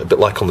these. A bit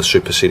like on the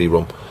Super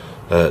CD-ROM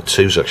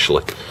 2s,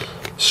 actually.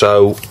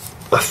 So,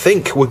 I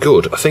think we're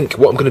good. I think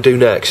what I'm going to do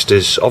next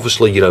is,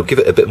 obviously, you know, give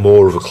it a bit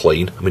more of a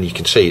clean. I mean, you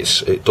can see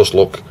it does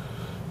look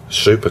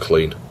super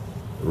clean,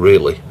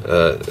 really,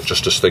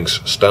 just as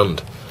things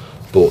stand.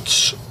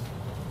 But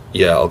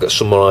yeah, I'll get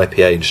some more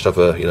IPA and just have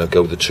a, you know,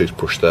 go with the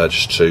toothbrush there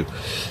just to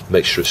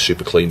make sure it's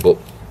super clean. But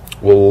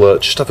we'll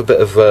just have a bit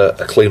of a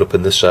clean up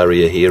in this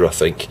area here, I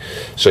think.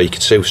 So you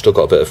can see we've still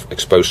got a bit of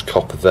exposed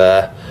copper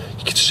there.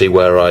 You can see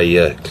where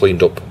I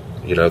cleaned up,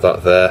 you know,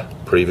 that there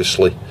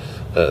previously.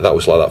 That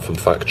was like that from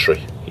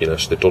factory, you know,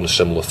 so they've done a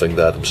similar thing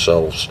there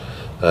themselves.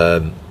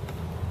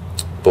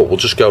 But we'll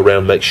just go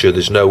around, make sure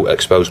there's no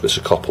exposed bits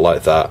of copper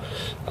like that.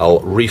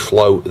 I'll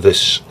reflow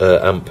this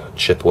amp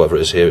chip, whatever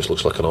it is here. It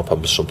looks like an op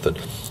amp or something.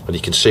 And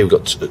you can see we've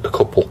got a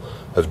couple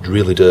of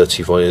really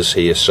dirty wires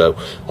here. So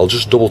I'll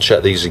just double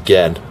check these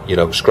again, you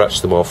know,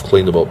 scratch them off,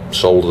 clean them up,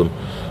 solder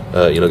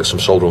them, you know, get some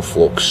solder on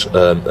flux,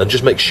 and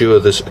just make sure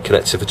there's a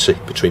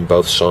connectivity between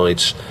both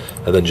sides.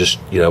 And then just,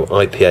 you know,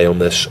 IPA on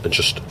this and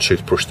just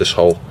toothbrush this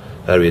whole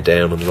area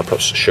down, and then I'll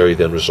perhaps show you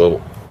the end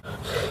result.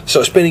 So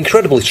it's been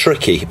incredibly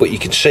tricky, but you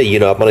can see, you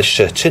know, I've managed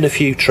to tin a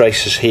few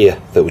traces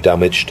here that were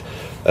damaged,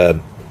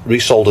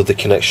 resoldered the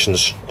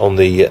connections on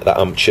that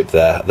amp chip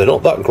there. They're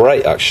not that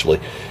great, actually.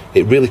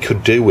 It really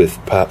could do with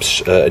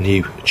perhaps a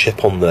new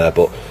chip on there,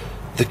 but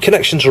the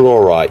connections are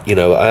alright. You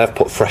know, I have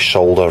put fresh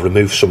solder,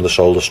 removed some of the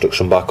solder, stuck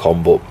some back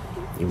on, but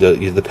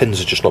the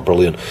pins are just not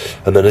brilliant.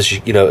 And then, as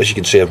you know, as you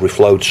can see, I've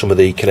reflowed some of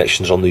the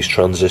connections on these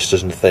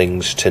transistors and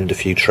things, tinned a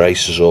few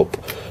traces up.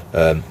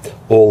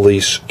 All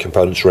these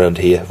components around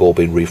here have all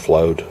been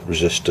reflowed,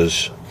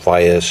 resistors,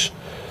 wires.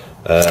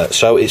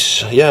 So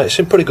it's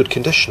in pretty good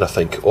condition, I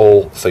think,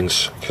 all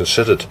things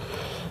considered.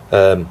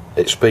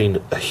 It's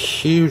been a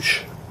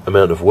huge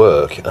amount of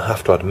work, I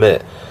have to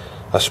admit.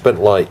 I spent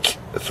like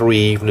 3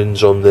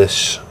 evenings on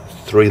this,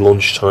 3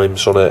 lunch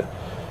times on it.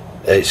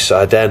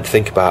 I daren't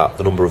think about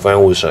the number of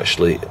hours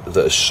actually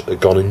that's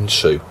gone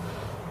into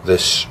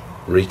this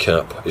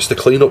recap. It's the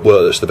clean-up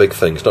work that's the big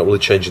thing. It's not really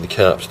changing the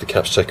caps. The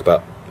caps take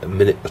about a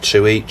minute or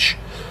 2 each,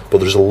 but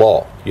there's a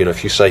lot. You know,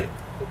 if you say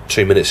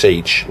 2 minutes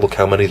each, look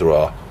how many there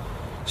are.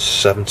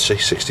 60,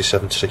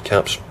 70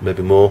 caps,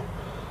 maybe more.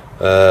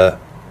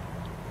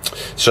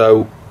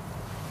 So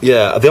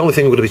yeah, the only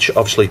thing we're going to be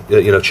obviously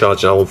you know,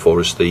 charging Alan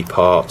for is the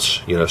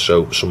parts, you know,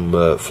 so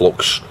some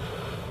flux,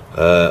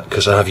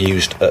 because I have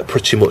used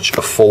pretty much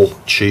a full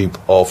tube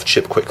of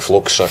chip quick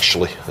flux.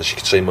 Actually, as you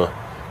can see, my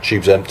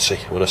tube's empty.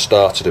 When I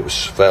started, it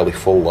was fairly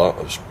full. That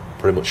it was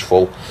pretty much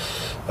full.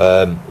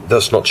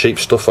 That's not cheap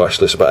stuff,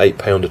 actually. It's about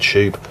 £8 a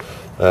tube.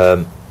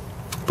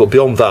 But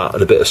beyond that,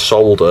 and a bit of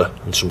solder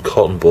and some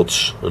cotton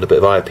buds and a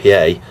bit of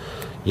IPA,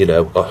 you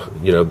know,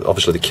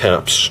 obviously the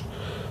caps.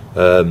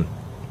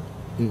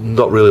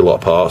 Not really a lot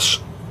of parts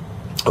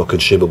or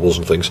consumables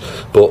and things,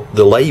 but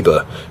the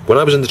labour. When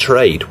I was in the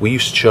trade, we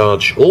used to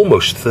charge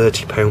almost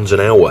 £30 an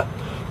hour,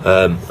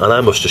 and I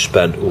must have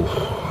spent,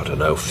 I don't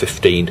know,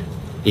 15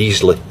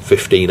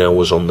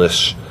 hours on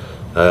this.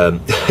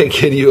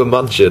 Can you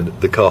imagine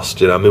the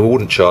cost? You know, I mean, we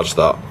wouldn't charge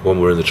that when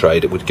we were in the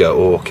trade. It would go,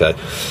 oh, okay,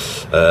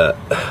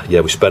 yeah,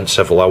 we spent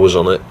several hours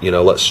on it. You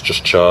know, let's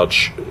just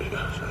charge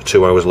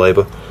 2 hours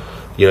labour.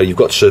 You know, you've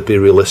got to be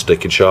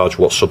realistic and charge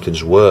what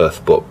something's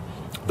worth, but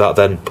that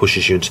then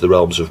pushes you into the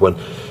realms of when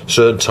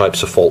certain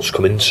types of faults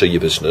come into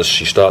your business,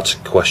 you start to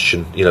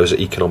question, you know, is it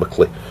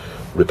economically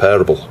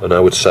repairable? And I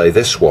would say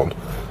this one,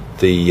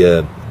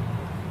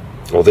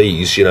 or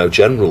these, you know,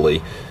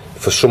 generally,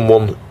 for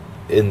someone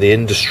in the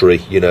industry,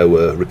 you know,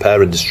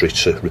 repair industry,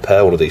 to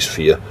repair one of these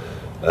for you,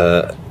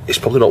 it's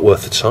probably not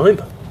worth the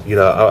time. You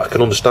know, I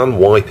can understand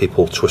why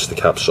people twist the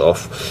caps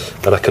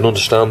off, and I can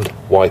understand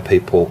why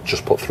people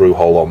just put through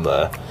hole on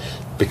there,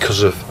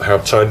 because of how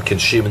time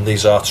consuming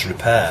these are to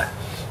repair.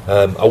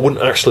 I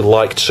wouldn't actually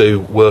like to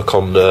work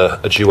on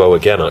a Duo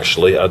again,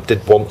 actually. I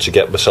did want to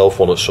get myself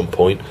one at some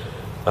point.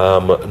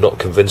 Not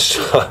convinced.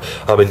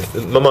 I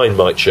mean, my mind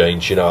might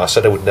change, you know. I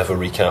said I would never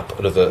recap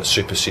another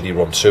Super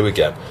CD-ROM 2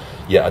 again.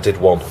 Yeah, I did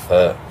one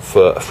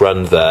for a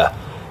friend there.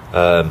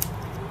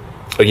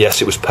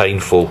 Yes, it was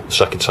painful the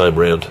second time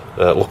round.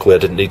 Luckily I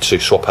didn't need to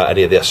swap out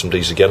any of the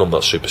SMDs again on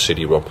that Super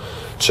CD-ROM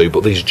 2,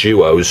 but these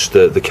Duos,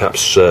 the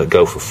caps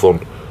go for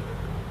fun.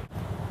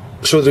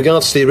 So with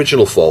regards to the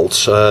original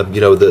fault,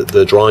 you know,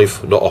 the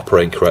drive not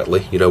operating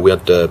correctly, you know, we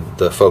had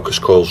the focus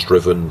coils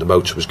driven, the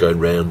motor was going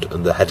round,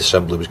 and the head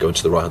assembly was going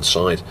to the right hand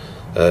side,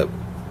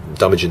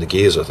 damaging the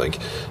gears, I think.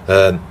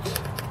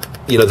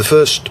 You know, the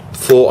first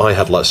thought I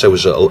had, let's say,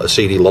 was a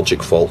CD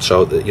logic fault.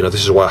 So, you know,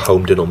 this is why I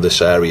homed in on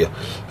this area.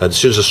 And as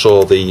soon as I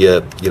saw the,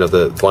 you know,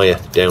 the wire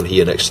down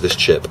here next to this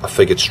chip, I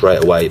figured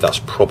straight away that's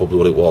probably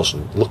what it was.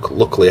 And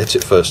luckily, I hit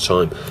it first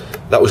time.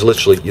 That was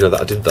literally, you know,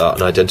 that I did that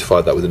and I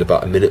identified that within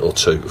about a minute or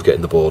two of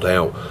getting the board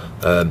out.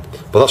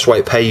 But that's why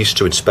it pays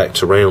to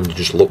inspect around and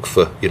just look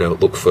for, you know,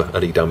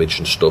 any damage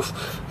and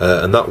stuff.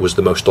 And that was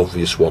the most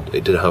obvious one.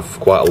 It did have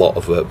quite a lot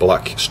of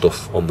black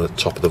stuff on the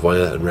top of the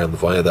wire and around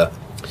the wire there.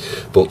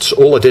 But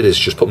all I did is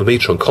just put my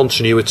meter on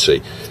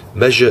continuity,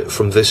 measure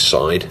from this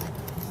side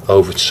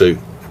over to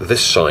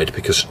this side,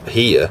 because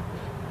here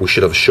we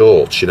should have a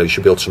short. You know, you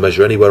should be able to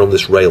measure anywhere on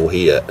this rail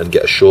here and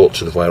get a short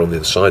to the wire on the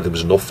other side. There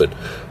was nothing.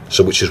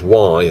 So which is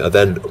why I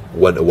then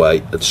went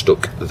away and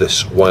stuck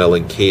this wire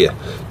link here,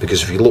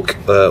 because if you look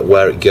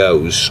where it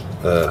goes,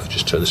 I've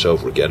just turn this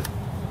over again,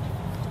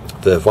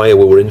 the wire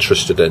we were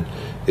interested in,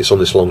 it's on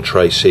this long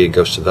trace here and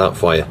goes to that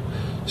wire.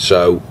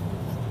 So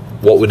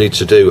what we need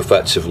to do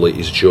effectively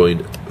is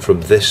join from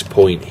this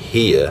point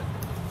here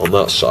on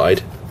that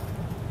side,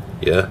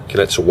 yeah,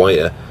 connect a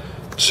wire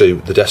to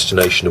the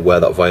destination of where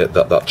that wire,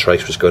 that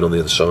trace was going on the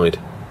other side,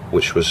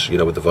 which was, you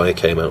know, where the wire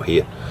came out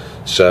here.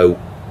 So,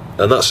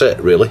 and that's it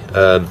really.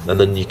 And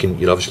then you can,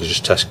 you know, obviously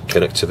just test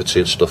connectivity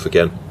and stuff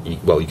again.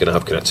 Well, you're going to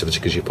have connectivity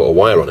because you put a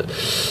wire on it,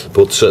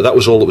 but that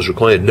was all that was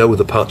required. No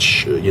other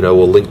patch, you know,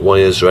 or link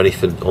wires or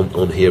anything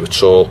on here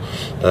at all.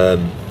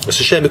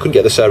 It's a shame we couldn't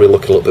get this area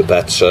looking a little bit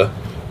better.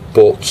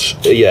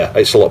 But yeah,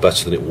 it's a lot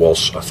better than it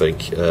was, I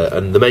think.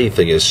 And the main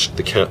thing is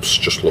the caps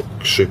just look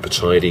super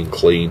tidy and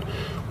clean.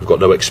 We've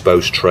got no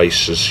exposed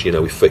traces. You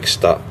know, we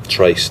fixed that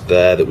trace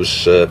there that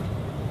was,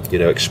 you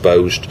know,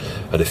 exposed,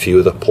 and a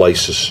few other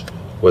places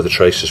where the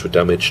traces were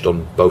damaged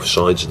on both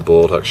sides of the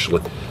board,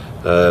 actually.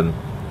 And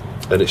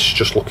it's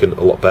just looking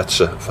a lot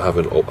better for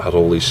having had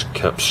all these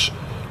caps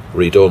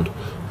redone.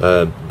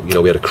 You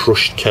know, we had a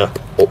crushed cap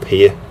up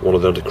here. One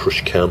of them had a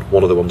crushed can.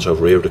 One of the ones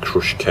over here had a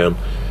crushed can.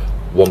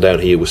 One down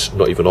here was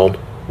not even on.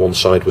 One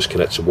side was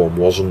connected, one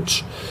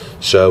wasn't.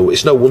 So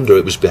it's no wonder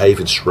it was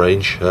behaving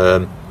strange.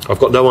 I've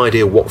got no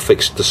idea what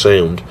fixed the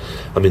sound.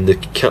 I mean, the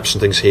caps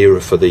and things here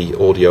are for the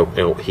audio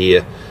out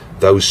here.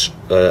 Those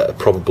are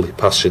probably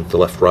passing the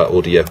left-right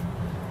audio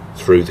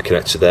through the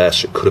connector there,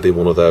 so it could have been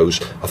one of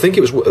those. I think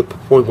it was at the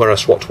point where I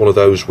swapped one of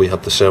those, we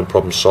had the sound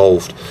problem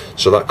solved.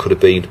 So that could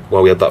have been why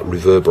we had that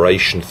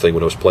reverberation thing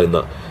when I was playing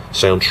that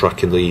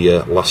soundtrack in the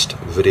last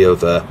video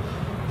there.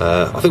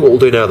 I think what we'll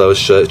do now though is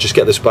just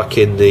get this back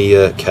in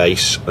the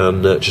case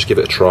and just give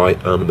it a try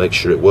and make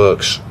sure it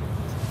works.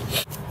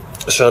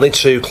 So I need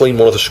to clean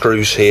one of the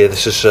screws here.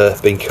 This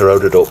has been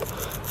corroded up.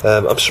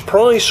 I'm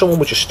surprised someone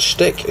would just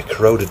stick a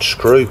corroded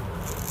screw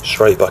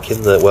straight back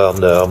in there. Well,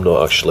 no, I'm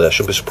not actually. I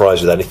shouldn't be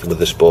surprised with anything with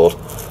this board.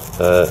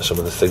 Some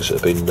of the things that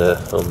have been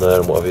on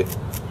there and what have you.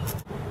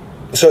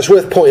 So it's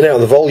worth pointing out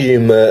the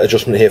volume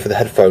adjustment here for the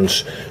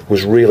headphones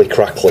was really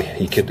crackly.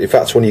 You could, in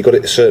fact, when you got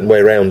it a certain way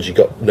around, you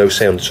got no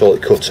sound at all.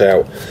 It cut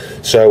out.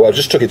 So I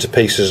just took it to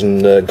pieces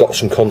and got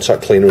some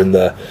contact cleaner in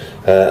there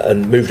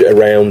and moved it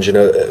around, you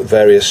know, at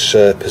various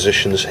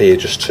positions here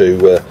just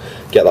to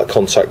get that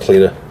contact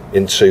cleaner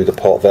into the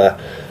pot there.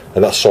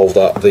 And that solved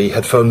that. The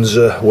headphones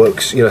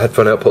works, you know,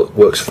 headphone output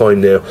works fine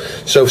now.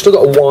 So we've still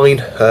got a Whine.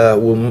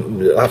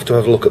 We'll have to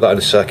have a look at that in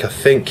a sec. I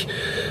think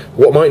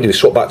what I might do is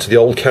swap back to the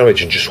old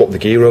carriage and just swap the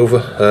gear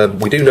over.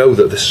 We do know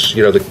that this,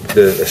 you know,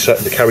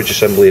 the carriage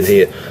assembly in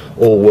here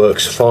all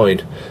works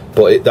fine,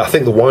 but I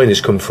think the Whine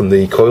has come from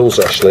the coils.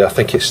 Actually, I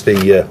think it's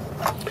the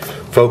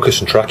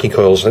focus and tracking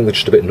coils. I think they're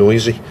just a bit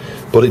noisy,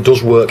 but it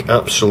does work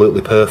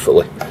absolutely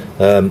perfectly.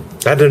 I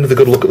had another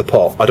good look at the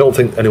pot. I don't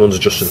think anyone's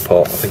adjusted the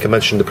pot. I think I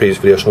mentioned in the previous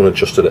video someone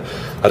adjusted it.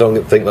 I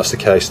don't think that's the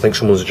case. I think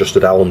someone's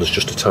adjusted Allen's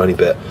just a tiny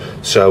bit.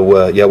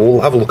 So yeah,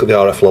 we'll have a look at the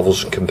RF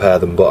levels and compare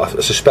them, but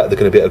I suspect they're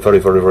going to be at a very,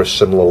 very, very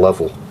similar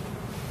level.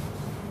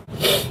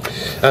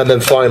 And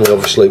then finally,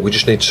 obviously, we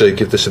just need to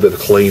give this a bit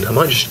of a clean. I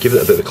might just give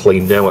it a bit of a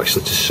clean now,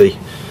 actually, to see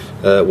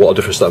what a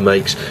difference that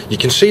makes. You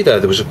can see there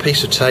was a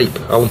piece of tape.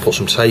 Alan put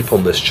some tape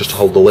on this just to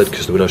hold the lid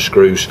because there were no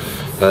screws,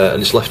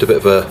 and it's left a bit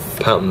of a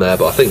pattern there.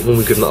 But I think when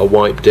we've given that a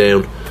wipe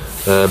down,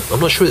 I'm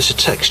not sure it's a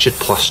textured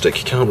plastic.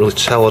 You can't really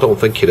tell. I don't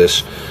think it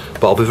is.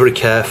 But I'll be very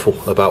careful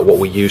about what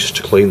we use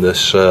to clean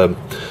this. I'm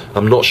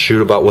not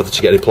sure about whether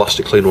to get any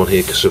plastic cleaner on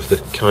here because of the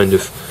kind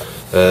of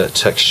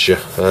texture.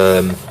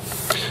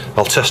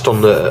 I'll test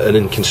on an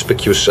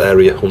inconspicuous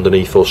area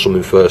underneath or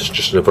something first,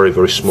 just in a very,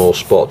 very small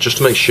spot, just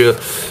to make sure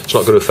it's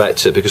not going to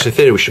affect it, because in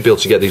theory we should be able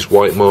to get these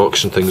white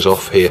marks and things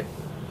off here.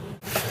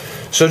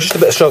 So just a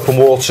bit of soap and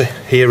water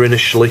here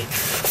initially,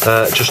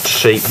 just to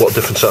see what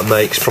difference that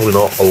makes. Probably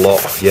not a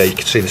lot. Yeah, you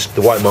can see this,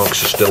 the white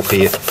marks are still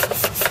here.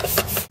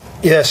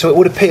 Yeah, so it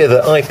would appear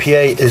that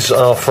IPA is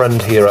our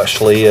friend here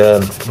actually.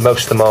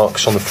 Most of the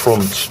marks on the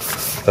front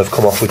have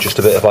come off with just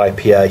a bit of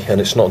IPA, and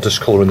it's not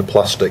discolouring the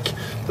plastic.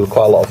 There were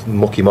quite a lot of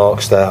mucky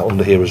marks there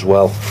under here as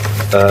well.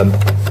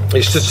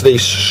 It's just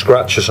these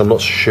scratches I'm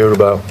not so sure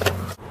about.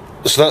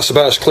 So that's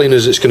about as clean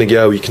as it's going to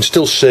go. You can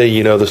still see,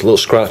 you know, there's little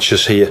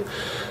scratches here.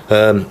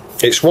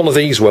 It's one of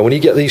these where when you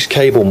get these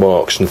cable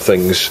marks and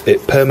things,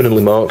 it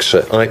permanently marks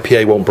it.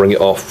 IPA won't bring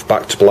it off,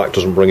 back to black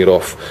doesn't bring it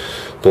off,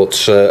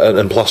 but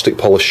and plastic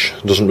polish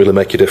doesn't really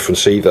make a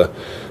difference either.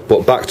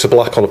 But back to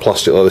black on a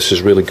plastic like this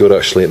is really good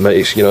actually. It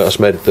makes, you know, it's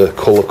made the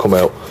colour come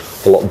out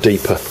a lot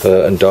deeper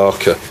and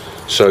darker.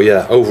 So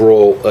yeah,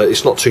 overall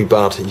it's not too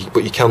bad,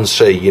 but you can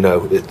see, you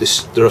know,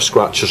 there are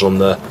scratches on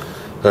there.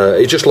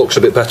 It just looks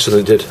a bit better than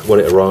it did when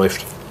it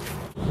arrived.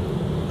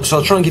 So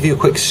I'll try and give you a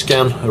quick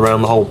scan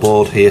around the whole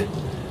board here,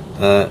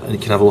 and you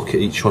can have a look at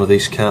each one of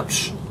these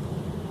caps.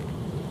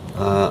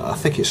 I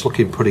think it's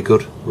looking pretty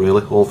good,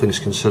 really, all things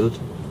considered.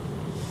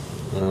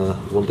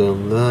 One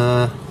down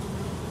there.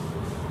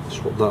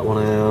 Swap that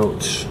one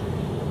out.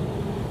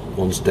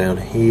 One's down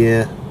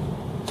here.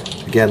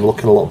 Again,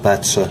 looking a lot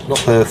better. Not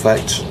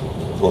perfect,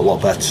 but a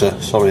lot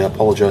better. Sorry, I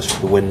apologise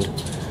for the wind.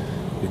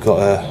 We've got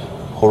a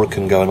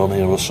hurricane going on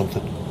here or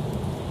something.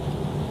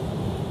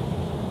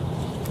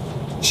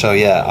 So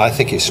yeah, I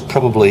think it's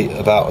probably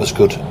about as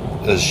good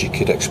as you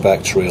could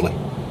expect, really.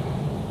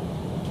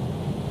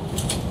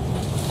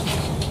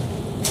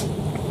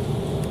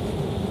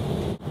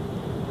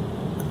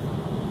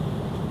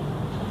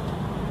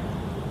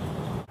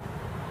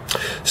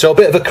 So a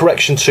bit of a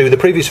correction to the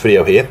previous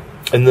video here.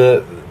 In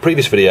the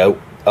previous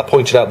video I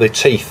pointed out the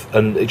teeth,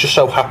 and it just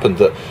so happened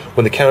that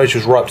when the carriage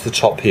was right to the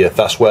top here,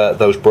 that's where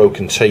those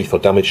broken teeth or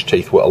damaged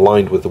teeth were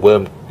aligned with the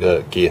worm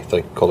gear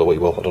thing. Call it what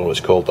you will, I don't know what it's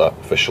called that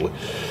officially.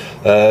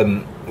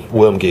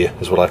 Worm gear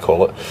is what I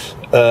call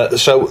it.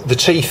 So the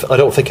teeth I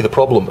don't think are the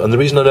problem, and the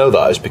reason I know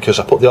that is because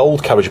I put the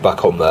old carriage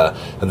back on there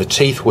and the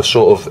teeth were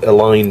sort of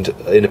aligned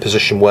in a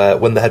position where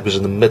when the head was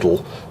in the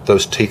middle,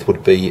 those teeth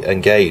would be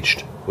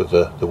engaged with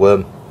the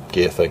worm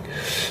gear thing.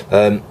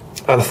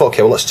 And I thought,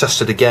 okay, well, let's test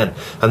it again.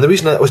 And the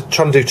reason I was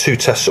trying to do two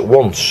tests at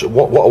once,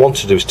 what I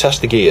wanted to do is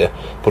test the gear,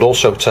 but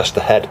also test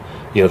the head,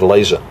 you know, the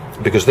laser,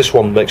 because this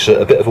one makes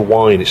a bit of a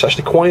whine. It's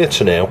actually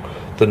quieter now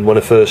than when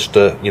I first,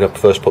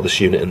 first put this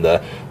unit in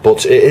there,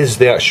 but it is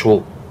the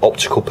actual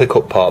optical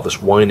pickup part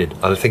that's whining,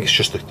 and I think it's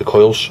just the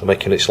coils are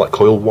making it. It's like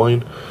coil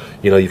whine.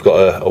 You know, you've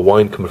got a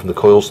whine coming from the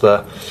coils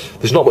there.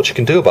 There's not much you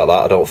can do about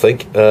that, I don't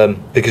think,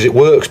 because it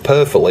works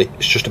perfectly.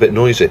 It's just a bit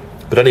noisy.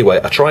 But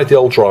anyway, I tried the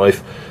old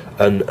drive,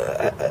 and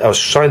I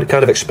was kind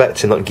of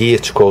expecting that gear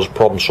to cause a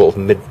problem sort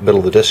of middle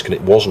of the disc, and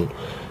it wasn't.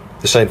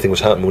 The same thing was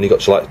happening when you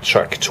got to like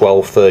track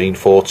 12, 13,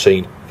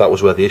 14. That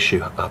was where the issue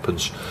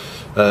happens.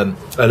 And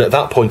at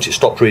that point it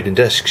stopped reading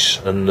discs,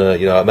 and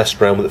you know, I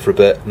messed around with it for a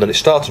bit, and then it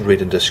started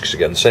reading discs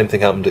again. The same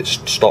thing happened, it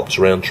stopped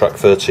around track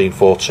 13,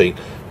 14,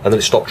 and then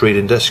it stopped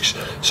reading discs.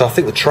 So I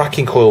think the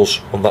tracking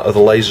coils on that other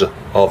laser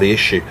are the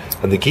issue,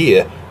 and the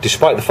gear,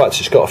 despite the fact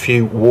it's got a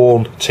few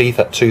worn tooth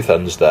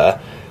ends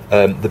there,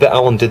 the bit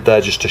Alan did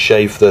there just to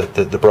shave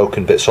the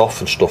broken bits off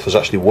and stuff has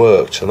actually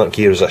worked, and that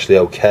gear is actually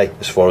okay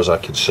as far as I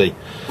can see.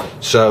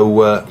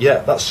 So yeah,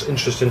 that's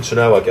interesting to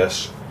know, I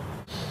guess.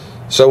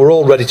 So we're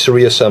all ready to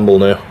reassemble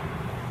now.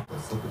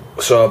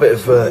 So a bit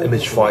of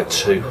image flight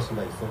 2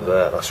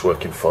 there, that's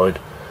working fine.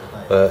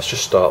 Let's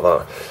just start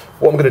that.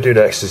 What I'm going to do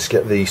next is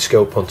get the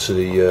scope onto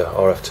the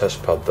RF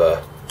test pad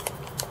there,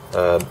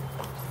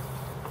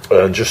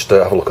 and just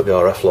have a look at the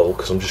RF level,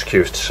 because I'm just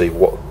curious to see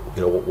what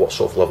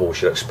sort of level we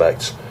should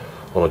expect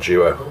on a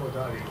Duo.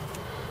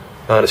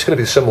 And it's going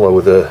to be similar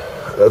with the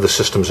other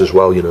systems as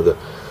well. You know, the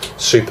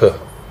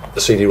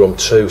CD-ROM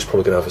 2 is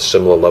probably going to have a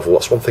similar level.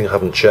 That's one thing I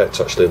haven't checked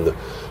actually in the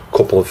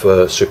couple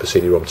of Super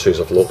CD-ROM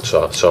 2s I've looked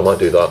at, so I might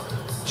do that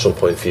at some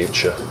point in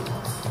future.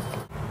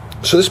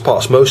 So this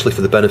part's mostly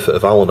for the benefit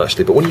of Alan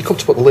actually, but when you come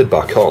to put the lid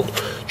back on,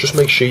 just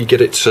make sure you get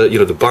it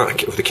the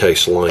back of the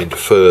case lined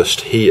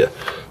first here,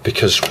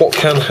 because what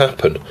can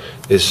happen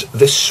is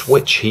this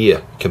switch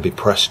here can be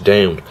pressed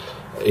down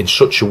in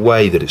such a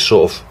way that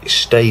it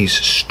stays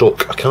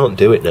stuck. I can't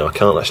do it now, I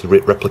can't actually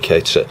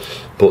replicate it,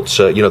 but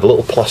you know, the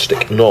little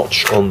plastic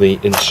notch on the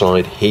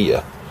inside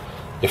here,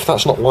 if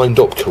that's not lined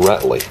up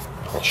correctly,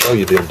 I'll show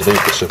you the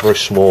underneath. It's a very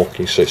small,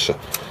 can you see it's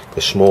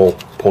a small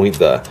point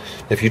there.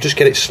 If you just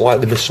get it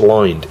slightly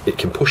misaligned, it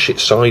can push it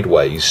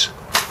sideways.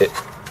 It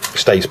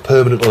stays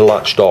permanently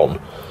latched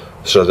on,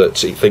 so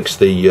that it thinks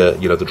the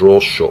the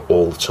draw's shut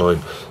all the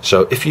time.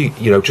 So if you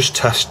just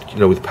test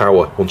with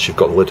power once you've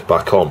got the lid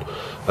back on,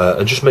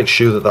 and just make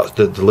sure that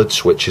the lid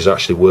switch is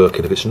actually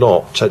working. If it's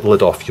not, take the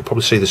lid off. You'll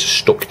probably see this is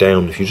stuck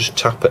down. If you just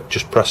tap it,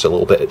 just press it a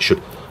little bit, it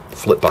should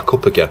flip back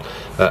up again,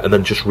 and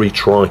then just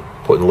retry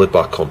putting the lid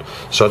back on.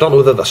 So I don't know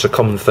whether that's a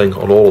common thing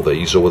on all of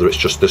these or whether it's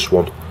just this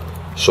one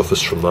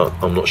suffers from that.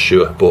 I'm not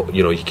sure, but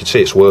you can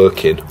see it's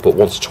working. But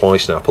once or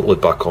twice now I put the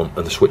lid back on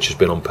and the switch has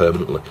been on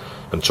permanently,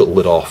 and took the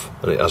lid off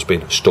and it has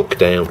been stuck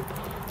down.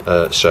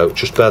 So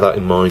just bear that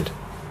in mind.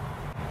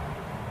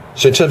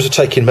 So in terms of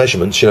taking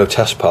measurements,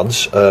 test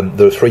pads,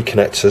 there are 3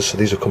 connectors.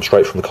 These have come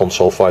straight from the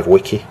Console 5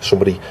 wiki.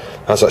 Somebody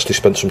has actually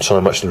spent some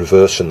time actually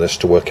reversing this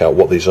to work out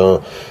what these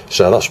are.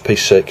 So that's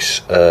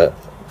P6,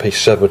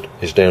 P7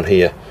 is down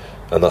here,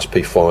 and that's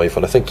P5.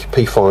 And I think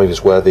P5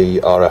 is where the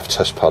RF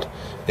test pad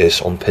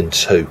is on pin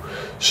 2.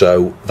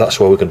 So that's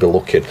where we're going to be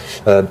looking.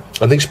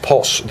 And these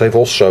pots, they've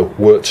also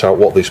worked out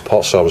what these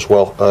pots are as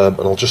well. And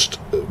I'll just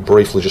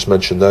briefly just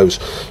mention those.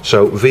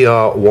 So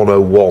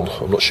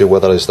VR101, I'm not sure where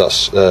that is,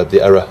 that's the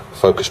error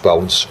focus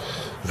balance.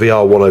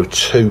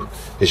 VR102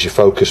 is your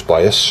focus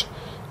bias.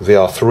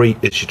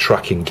 VR3 is your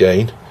tracking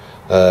gain.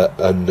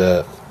 And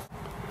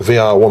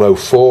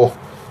VR104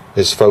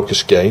 is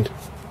focus gain.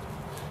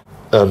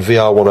 And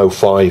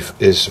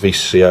VR105 is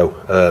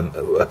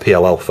VCO, a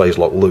PLL phase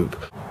lock loop.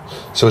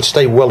 So I'd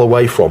stay well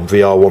away from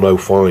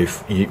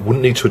VR105. You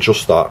wouldn't need to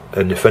adjust that,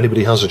 and if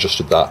anybody has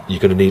adjusted that, you're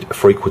going to need a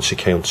frequency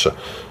counter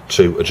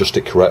to adjust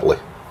it correctly.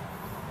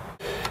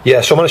 Yeah,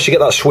 so I managed to get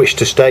that switch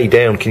to stay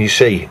down. Can you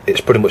see?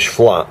 It's pretty much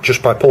flat,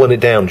 just by pulling it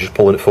down, just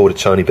pulling it forward a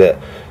tiny bit.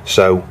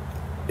 So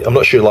I'm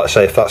not sure, like I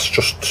say, if that's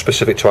just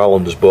specific to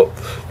Islanders, but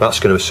that's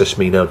going to assist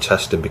me now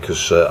testing,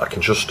 because I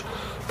can just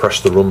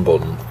press the run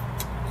button,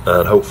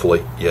 and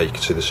hopefully, yeah, you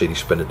can see the CD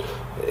spinning.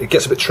 It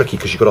gets a bit tricky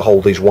because you've got to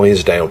hold these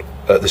wires down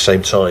at the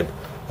same time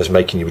as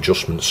making your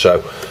adjustments.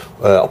 So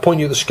I'll point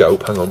you the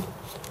scope, hang on.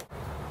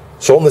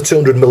 So on the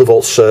 200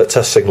 millivolts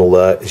test signal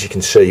there, as you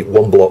can see,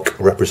 one block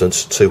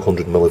represents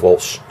 200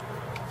 millivolts,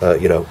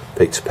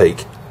 peak to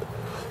peak.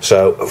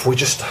 So if we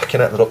just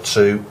connect that up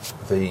to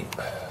the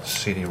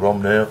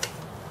CD-ROM now.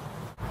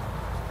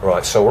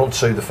 Right, so we're on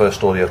to the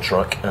first audio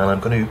track, and I'm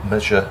going to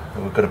measure,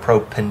 we're going to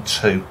probe pin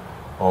 2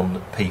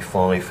 on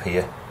P5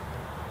 here.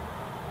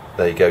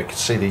 There you go, you can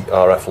see the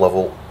RF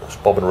level, it's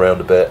bobbing around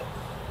a bit.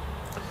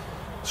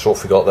 So what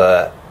have we got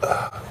there?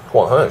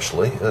 Quite high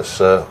actually. It's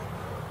 1,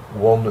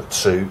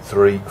 2,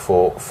 3,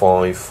 4,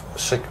 5,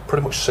 6,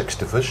 pretty much 6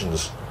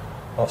 divisions.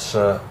 That's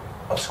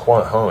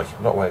quite high,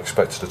 not what I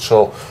expected at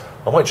all.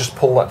 I might just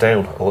pull that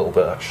down a little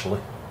bit actually.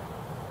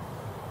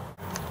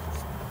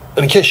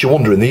 And in case you're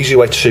wondering, the easy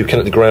way to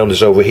connect the ground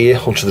is over here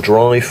onto the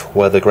drive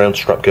where the ground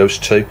strap goes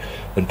to,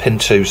 and pin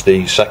 2 is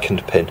the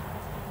second pin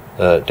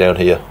down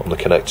here on the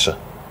connector.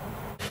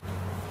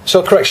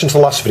 So correction to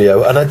the last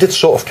video, and I did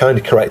sort of kind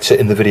of correct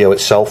it in the video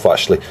itself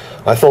actually.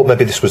 I thought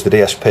maybe this was the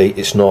DSP.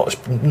 It's not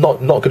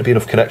going to be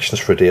enough connections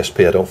for a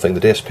DSP, I don't think.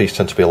 The DSPs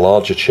tend to be a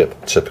larger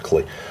chip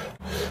typically.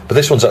 But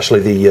this one's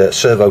actually the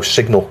servo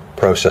signal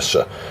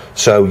processor.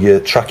 So your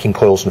tracking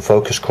coils and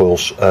focus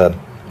coils, are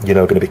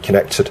going to be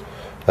connected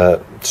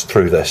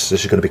through this.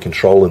 This is going to be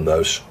controlling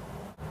those.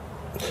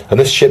 And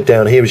this chip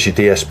down here is your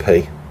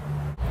DSP.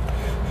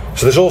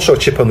 So there's also a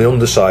chip on the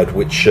underside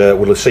which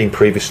we'll have seen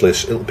previously.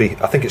 It'll be,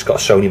 I think it's got a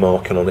Sony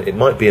marking on it. It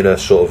might be in a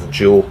sort of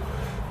dual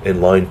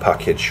inline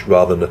package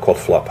rather than a quad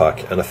flat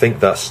pack, and I think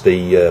that's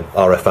the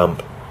RF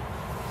amp.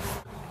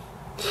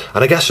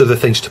 And I guess other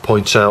things to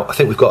point out, I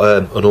think we've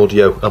got an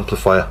audio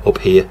amplifier up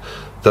here.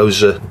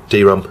 Those are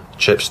DRAM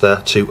chips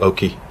there, 2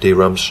 Oki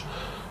DRAMs.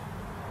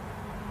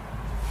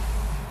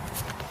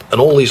 And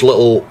all these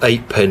little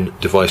 8-pin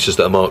devices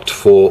that are marked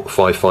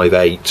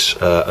 4558,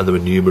 and there are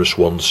numerous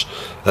ones,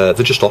 they're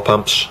just op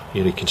amps.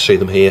 You can see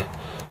them here.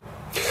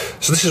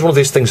 So this is one of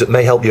these things that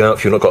may help you out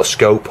if you've not got a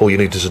scope. All you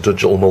need is a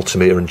digital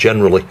multimeter, and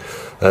generally,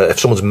 if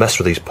someone's messed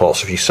with these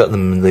pots, if you set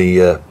them in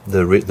the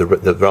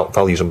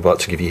values I'm about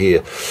to give you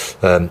here,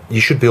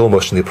 you should be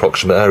almost in the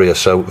approximate area.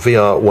 So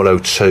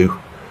VR102,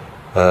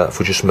 if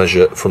we just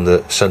measure from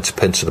the centre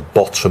pin to the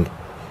bottom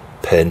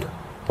pin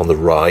on the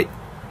right,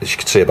 as you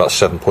can see, about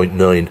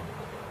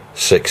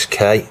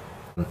 7.96K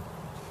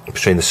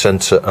between the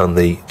centre and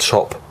the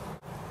top.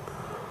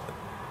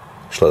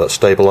 Just let that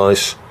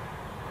stabilise.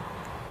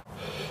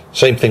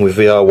 Same thing with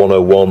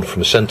VR101 from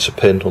the centre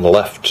pin on the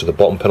left to the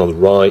bottom pin on the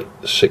right,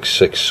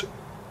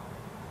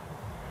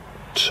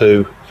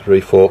 662,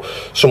 3, 4,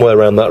 somewhere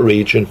around that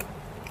region.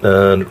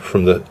 And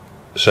from the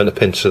centre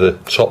pin to the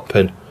top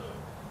pin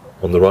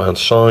on the right hand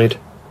side,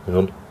 hang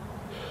on,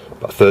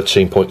 about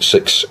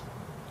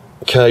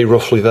 13.6K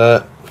roughly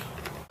there.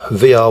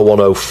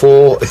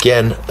 VR104,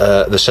 again,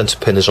 the centre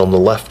pin is on the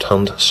left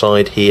hand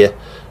side here,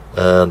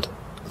 and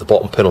the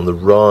bottom pin on the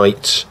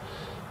right.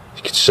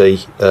 You can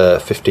see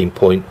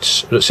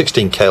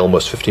 16K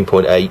almost,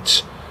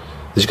 15.8,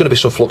 There's going to be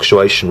some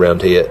fluctuation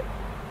around here.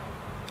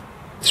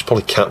 There's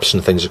probably caps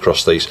and things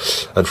across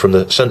these. And from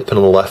the centre pin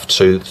on the left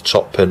to the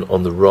top pin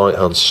on the right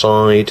hand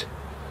side,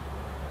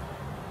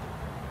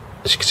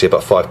 as you can see,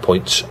 about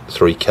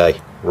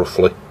 5.3k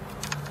roughly.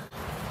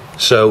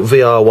 So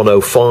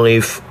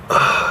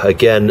VR105,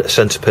 again,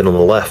 centre pin on the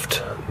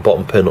left,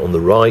 bottom pin on the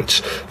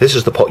right. This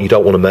is the pot you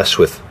don't want to mess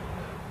with.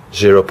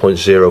 0.04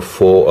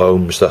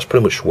 ohms. That's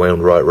pretty much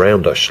wound right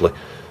round, actually.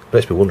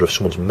 Makes me wonder if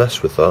someone's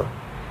messed with that.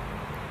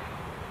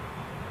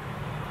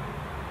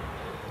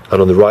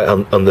 And on the right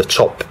hand, on the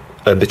top,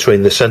 and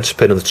between the centre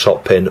pin and the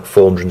top pin,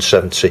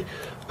 470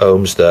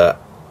 ohms there.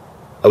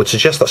 I would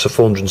suggest that's a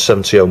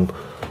 470 ohm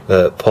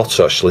pot,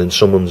 actually, and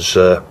someone's,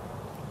 you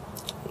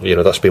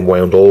know, that's been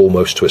wound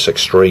almost to its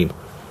extreme.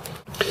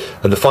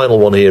 And the final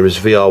one here is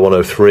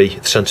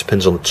VR103. The centre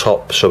pin's on the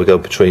top, so we go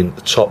between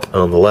the top and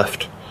on the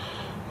left.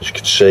 As you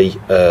can see,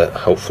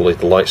 hopefully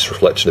the light's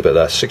reflecting a bit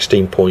there.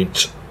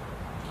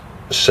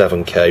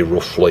 16.7k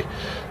roughly,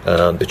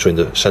 and between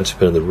the centre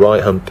pin and the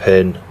right hand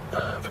pin,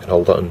 if I can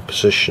hold that in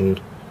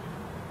position,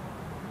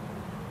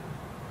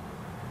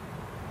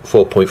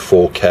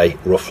 4.4k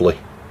roughly.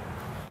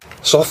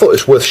 So I thought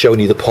it's worth showing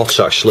you the pots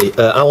actually.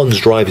 Alan's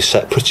drive is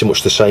set pretty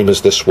much the same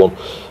as this one,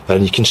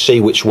 and you can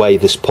see which way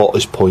this pot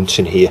is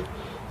pointing here.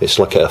 It's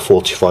like at a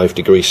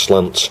 45-degree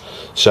slant.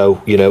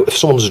 So, you know, if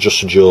someone's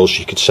adjusted yours,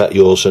 you could set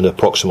yours in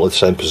approximately the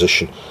same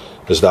position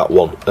as that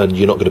one, and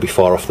you're not going to be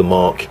far off the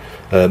mark.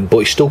 But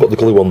you've still got the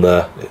glue on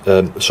there.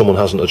 Someone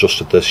hasn't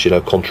adjusted this, you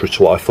know, contrary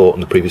to what I thought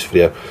in the previous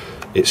video.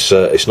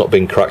 It's not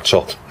been cracked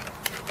off.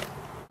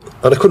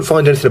 And I couldn't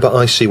find anything about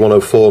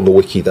IC104 on the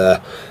wiki there,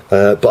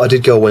 but I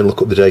did go away and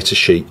look up the data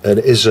sheet, and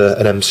it is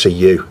an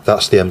MCU.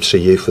 That's the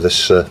MCU for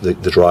this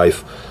the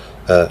drive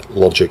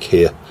logic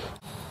here.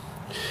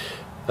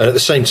 And at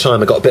the same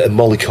time, I got a bit of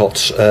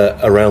mollycott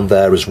around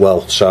there as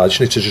well, so I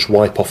just need to just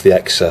wipe off the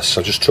excess.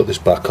 I just took this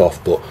back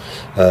off, but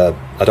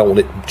I don't want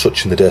it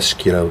touching the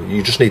disc. You know,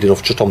 you just need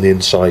enough just on the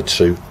inside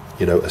to,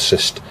 you know,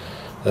 assist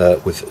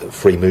with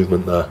free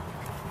movement there.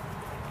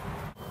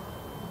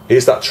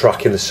 Here's that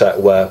track in the set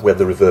where we had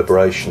the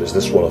reverberation, is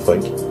this one, I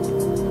think.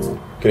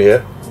 Can you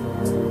hear?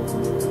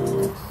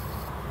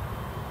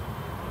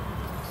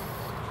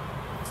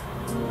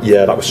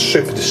 Yeah, that was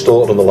super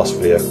distorted on the last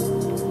video.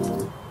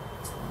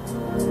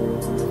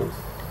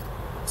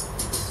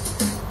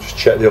 Just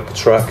check the upper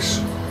tracks.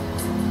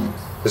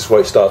 This is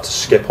where it started to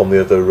skip on the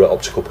other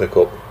optical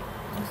pickup.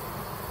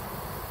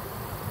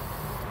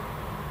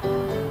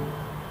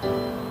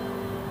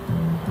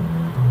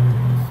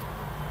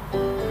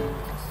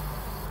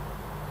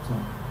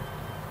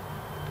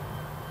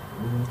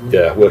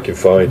 Yeah, working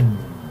fine.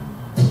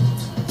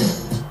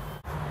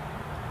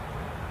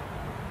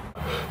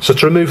 So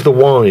to remove the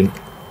whine,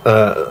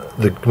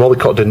 the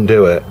mollycott didn't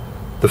do it.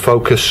 The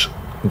focus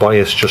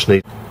bias just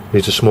needs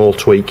a small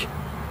tweak.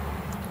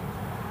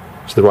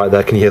 To the right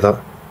there, can you hear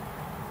that?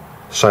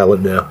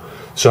 Silent now.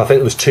 So I think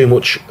there was too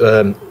much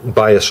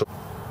bias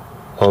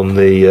on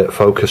the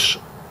focus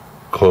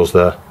coils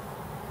there.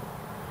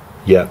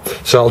 Yeah,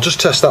 so I'll just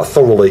test that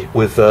thoroughly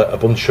with a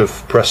bunch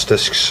of press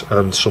discs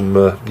and some,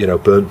 you know,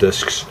 burnt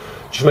discs.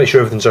 Just make sure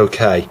everything's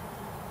okay.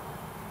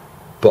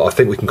 But I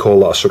think we can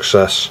call that a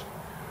success.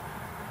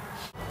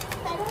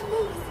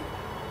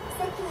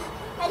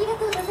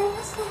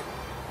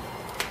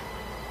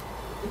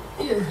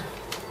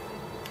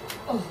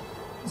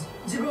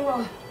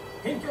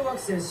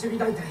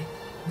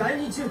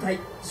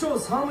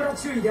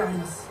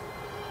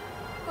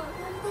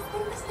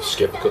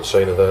 Skip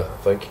cutscene there, I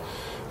think.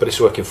 But it's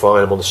working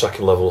fine. I'm on the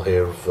second level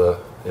here of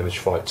Image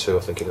Fight 2,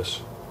 I think it is.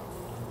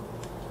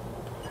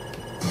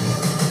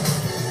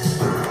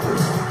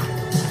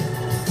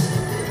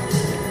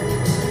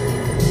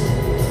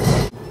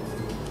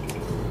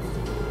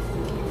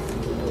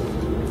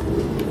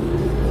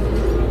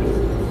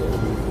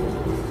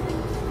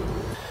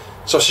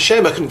 So it's a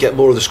shame I couldn't get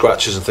more of the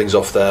scratches and things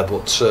off there,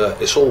 but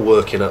it's all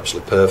working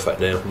absolutely perfect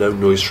now. No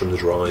noise from the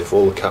drive,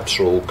 all the caps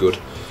are all good.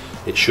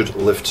 It should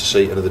live to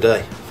see another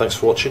day. Thanks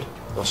for watching.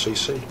 I'll see you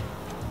soon.